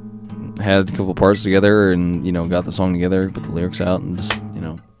a couple parts together and, you know, got the song together, put the lyrics out, and just, you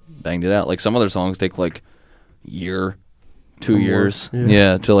know, banged it out. Like, some other songs take like year, 2 years,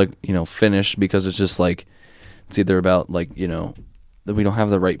 yeah, to, like, you know, finish, because it's just like, it's either about, like, you know, that we don't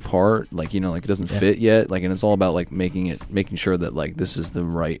have the right part, like, you know, like, it doesn't fit yet, like, and it's all about, like, making sure that, like, this is the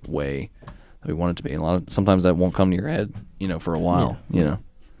right way that we want it to be. And sometimes that won't come to your head, you know, for a while, you know.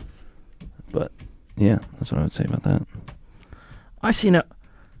 But yeah, that's what I would say about that. I see now.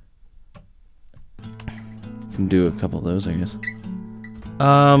 Can do a couple of those, I guess.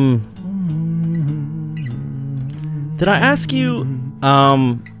 Did I ask you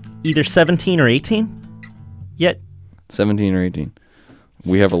either 17 or 18 yet? 17 or 18.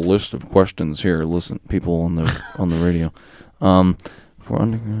 We have a list of questions here. Listen, people on the radio. For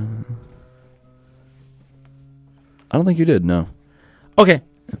underground, I don't think you did. No. Okay.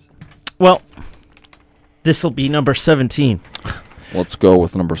 Well, this will be number 17. Let's go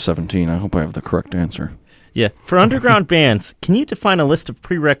with number 17. I hope I have the correct answer. Yeah. For underground bands, can you define a list of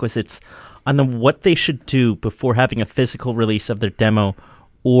prerequisites on what they should do before having a physical release of their demo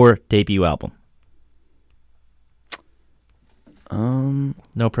or debut album?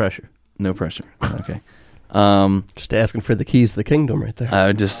 No pressure. No pressure. Okay. Just asking for the keys to the kingdom right there. I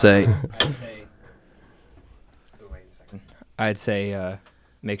would just say. I'd say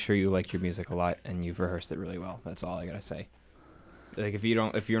make sure you like your music a lot and you've rehearsed it really well. That's all I gotta say. Like, if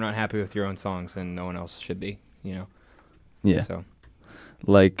you're not happy with your own songs, then no one else should be. You know. Yeah. So,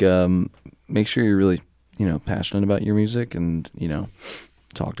 like, make sure you're really, you know, passionate about your music, and, you know,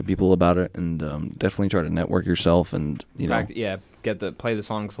 talk to people about it, and definitely try to network yourself, and, you know. Yeah, play the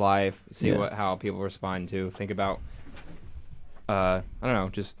songs live, see how people respond to. Think about, I don't know,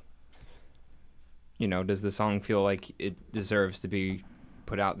 just, you know, does the song feel like it deserves to be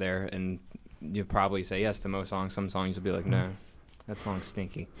put out there? And you'll probably say yes to most songs. Some songs you'll be like, no, that song's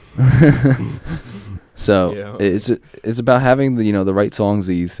stinky. So it's about having the, you know, the right songs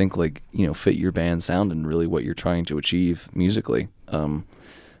that you think, like, you know, fit your band sound and really what you're trying to achieve musically,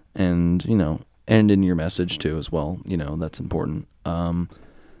 and, you know, and in your message too as well. You know, that's important.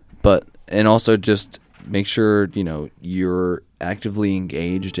 But and also just make sure, you know, you're actively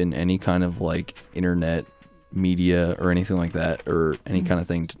engaged in any kind of, like, internet media or anything like that, or any kind of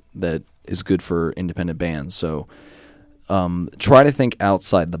thing that is good for independent bands. So try to think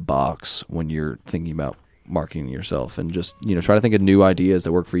outside the box when you're thinking about marketing yourself, and just, you know, try to think of new ideas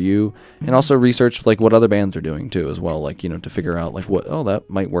that work for you, and also research, like, what other bands are doing too as well, like, you know, to figure out, like, that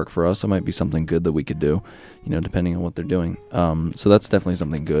might work for us. That might be something good that we could do, you know, depending on what they're doing. So that's definitely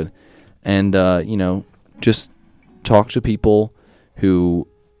something good. And you know, just talk to people who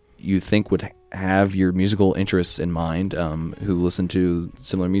you think would have your musical interests in mind, who listen to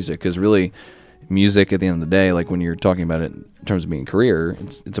similar music, because really, music at the end of the day, like, when you're talking about it in terms of being a career,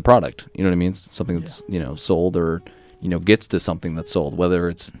 it's a product. You know what I mean? It's something that's, you know, sold, or, you know, gets to something that's sold. Whether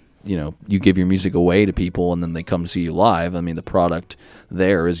it's, you know, you give your music away to people and then they come to see you live. I mean, the product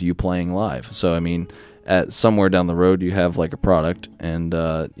there is you playing live. So, I mean, at somewhere down the road, you have, like, a product, and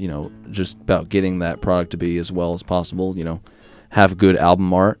you know, just about getting that product to be as well as possible. You know, have good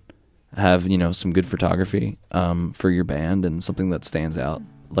album art, have, you know, some good photography for your band, and something that stands out,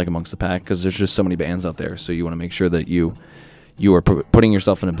 like, amongst the pack, because there's just so many bands out there. So you want to make sure that you are putting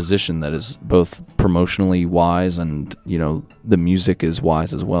yourself in a position that is both promotionally wise, and, you know, the music is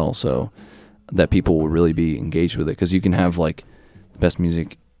wise as well. So that people will really be engaged with it. Because you can have like best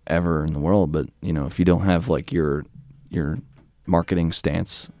music ever in the world, but you know, if you don't have like your marketing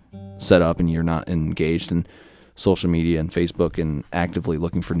stance set up and you're not engaged in social media and Facebook and actively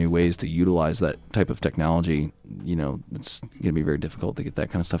looking for new ways to utilize that type of technology, you know, it's going to be very difficult to get that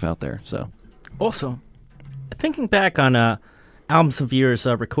kind of stuff out there. So, also, thinking back on albums of yours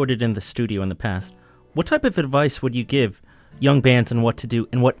recorded in the studio in the past, what type of advice would you give young bands on what to do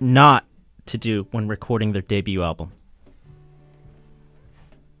and what not to do when recording their debut album?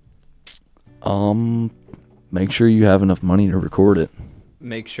 Make sure you have enough money to record it.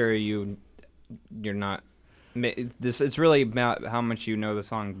 Make sure you're not. It's really about how much you know the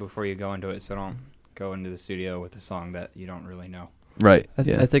song before you go into it. So don't go into the studio with a song that you don't really know. Right.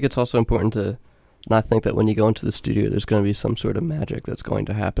 I think it's also important to not think that when you go into the studio, there's going to be some sort of magic that's going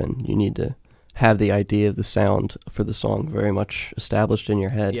to happen. You need to have the idea of the sound for the song very much established in your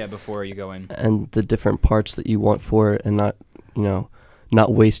head. Yeah, before you go in. And the different parts that you want for it, and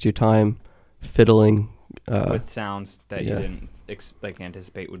not waste your time fiddling with sounds that you didn't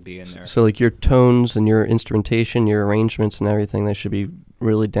anticipate would be in there. So like your tones and your instrumentation, your arrangements and everything, they should be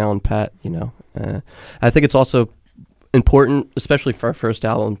really down pat, you know. I think it's also important, especially for our first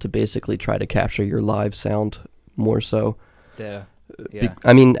album, to basically try to capture your live sound more so. Yeah.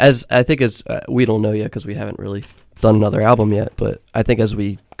 I mean, as we don't know yet because we haven't really done another album yet, but I think as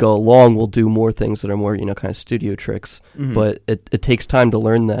we go along, we'll do more things that are more, kind of studio tricks. Mm-hmm. But it takes time to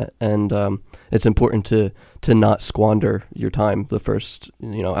learn that, and it's important to not squander your time the first,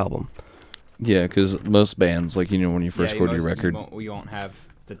 album. Yeah, because most bands, like, when you first record your record, you won't have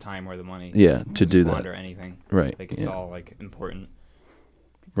the time or the money. Yeah, to do that. Squander anything. Right. Like it's all like important.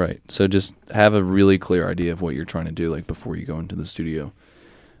 Right. So just have a really clear idea of what you're trying to do, like before you go into the studio,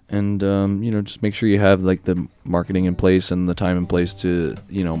 and just make sure you have like the marketing in place and the time in place to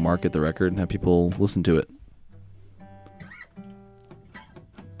market the record and have people listen to it.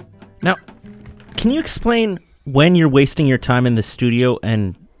 Now, can you explain when you're wasting your time in the studio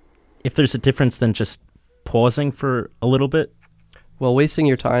and if there's a difference than just pausing for a little bit? Well, wasting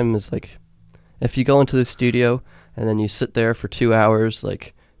your time is like if you go into the studio and then you sit there for 2 hours,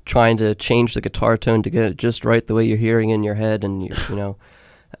 like trying to change the guitar tone to get it just right the way you're hearing in your head, and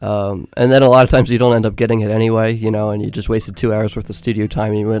and then a lot of times you don't end up getting it anyway, and you just wasted 2 hours worth of studio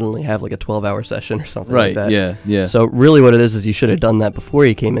time, and you would only have like a 12-hour session or something like that. Right, yeah. So really what it is you should have done that before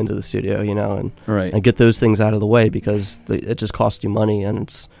you came into the studio, and get those things out of the way, because it just costs you money,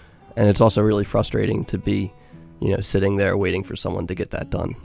 and it's also really frustrating to be, sitting there waiting for someone to get that done.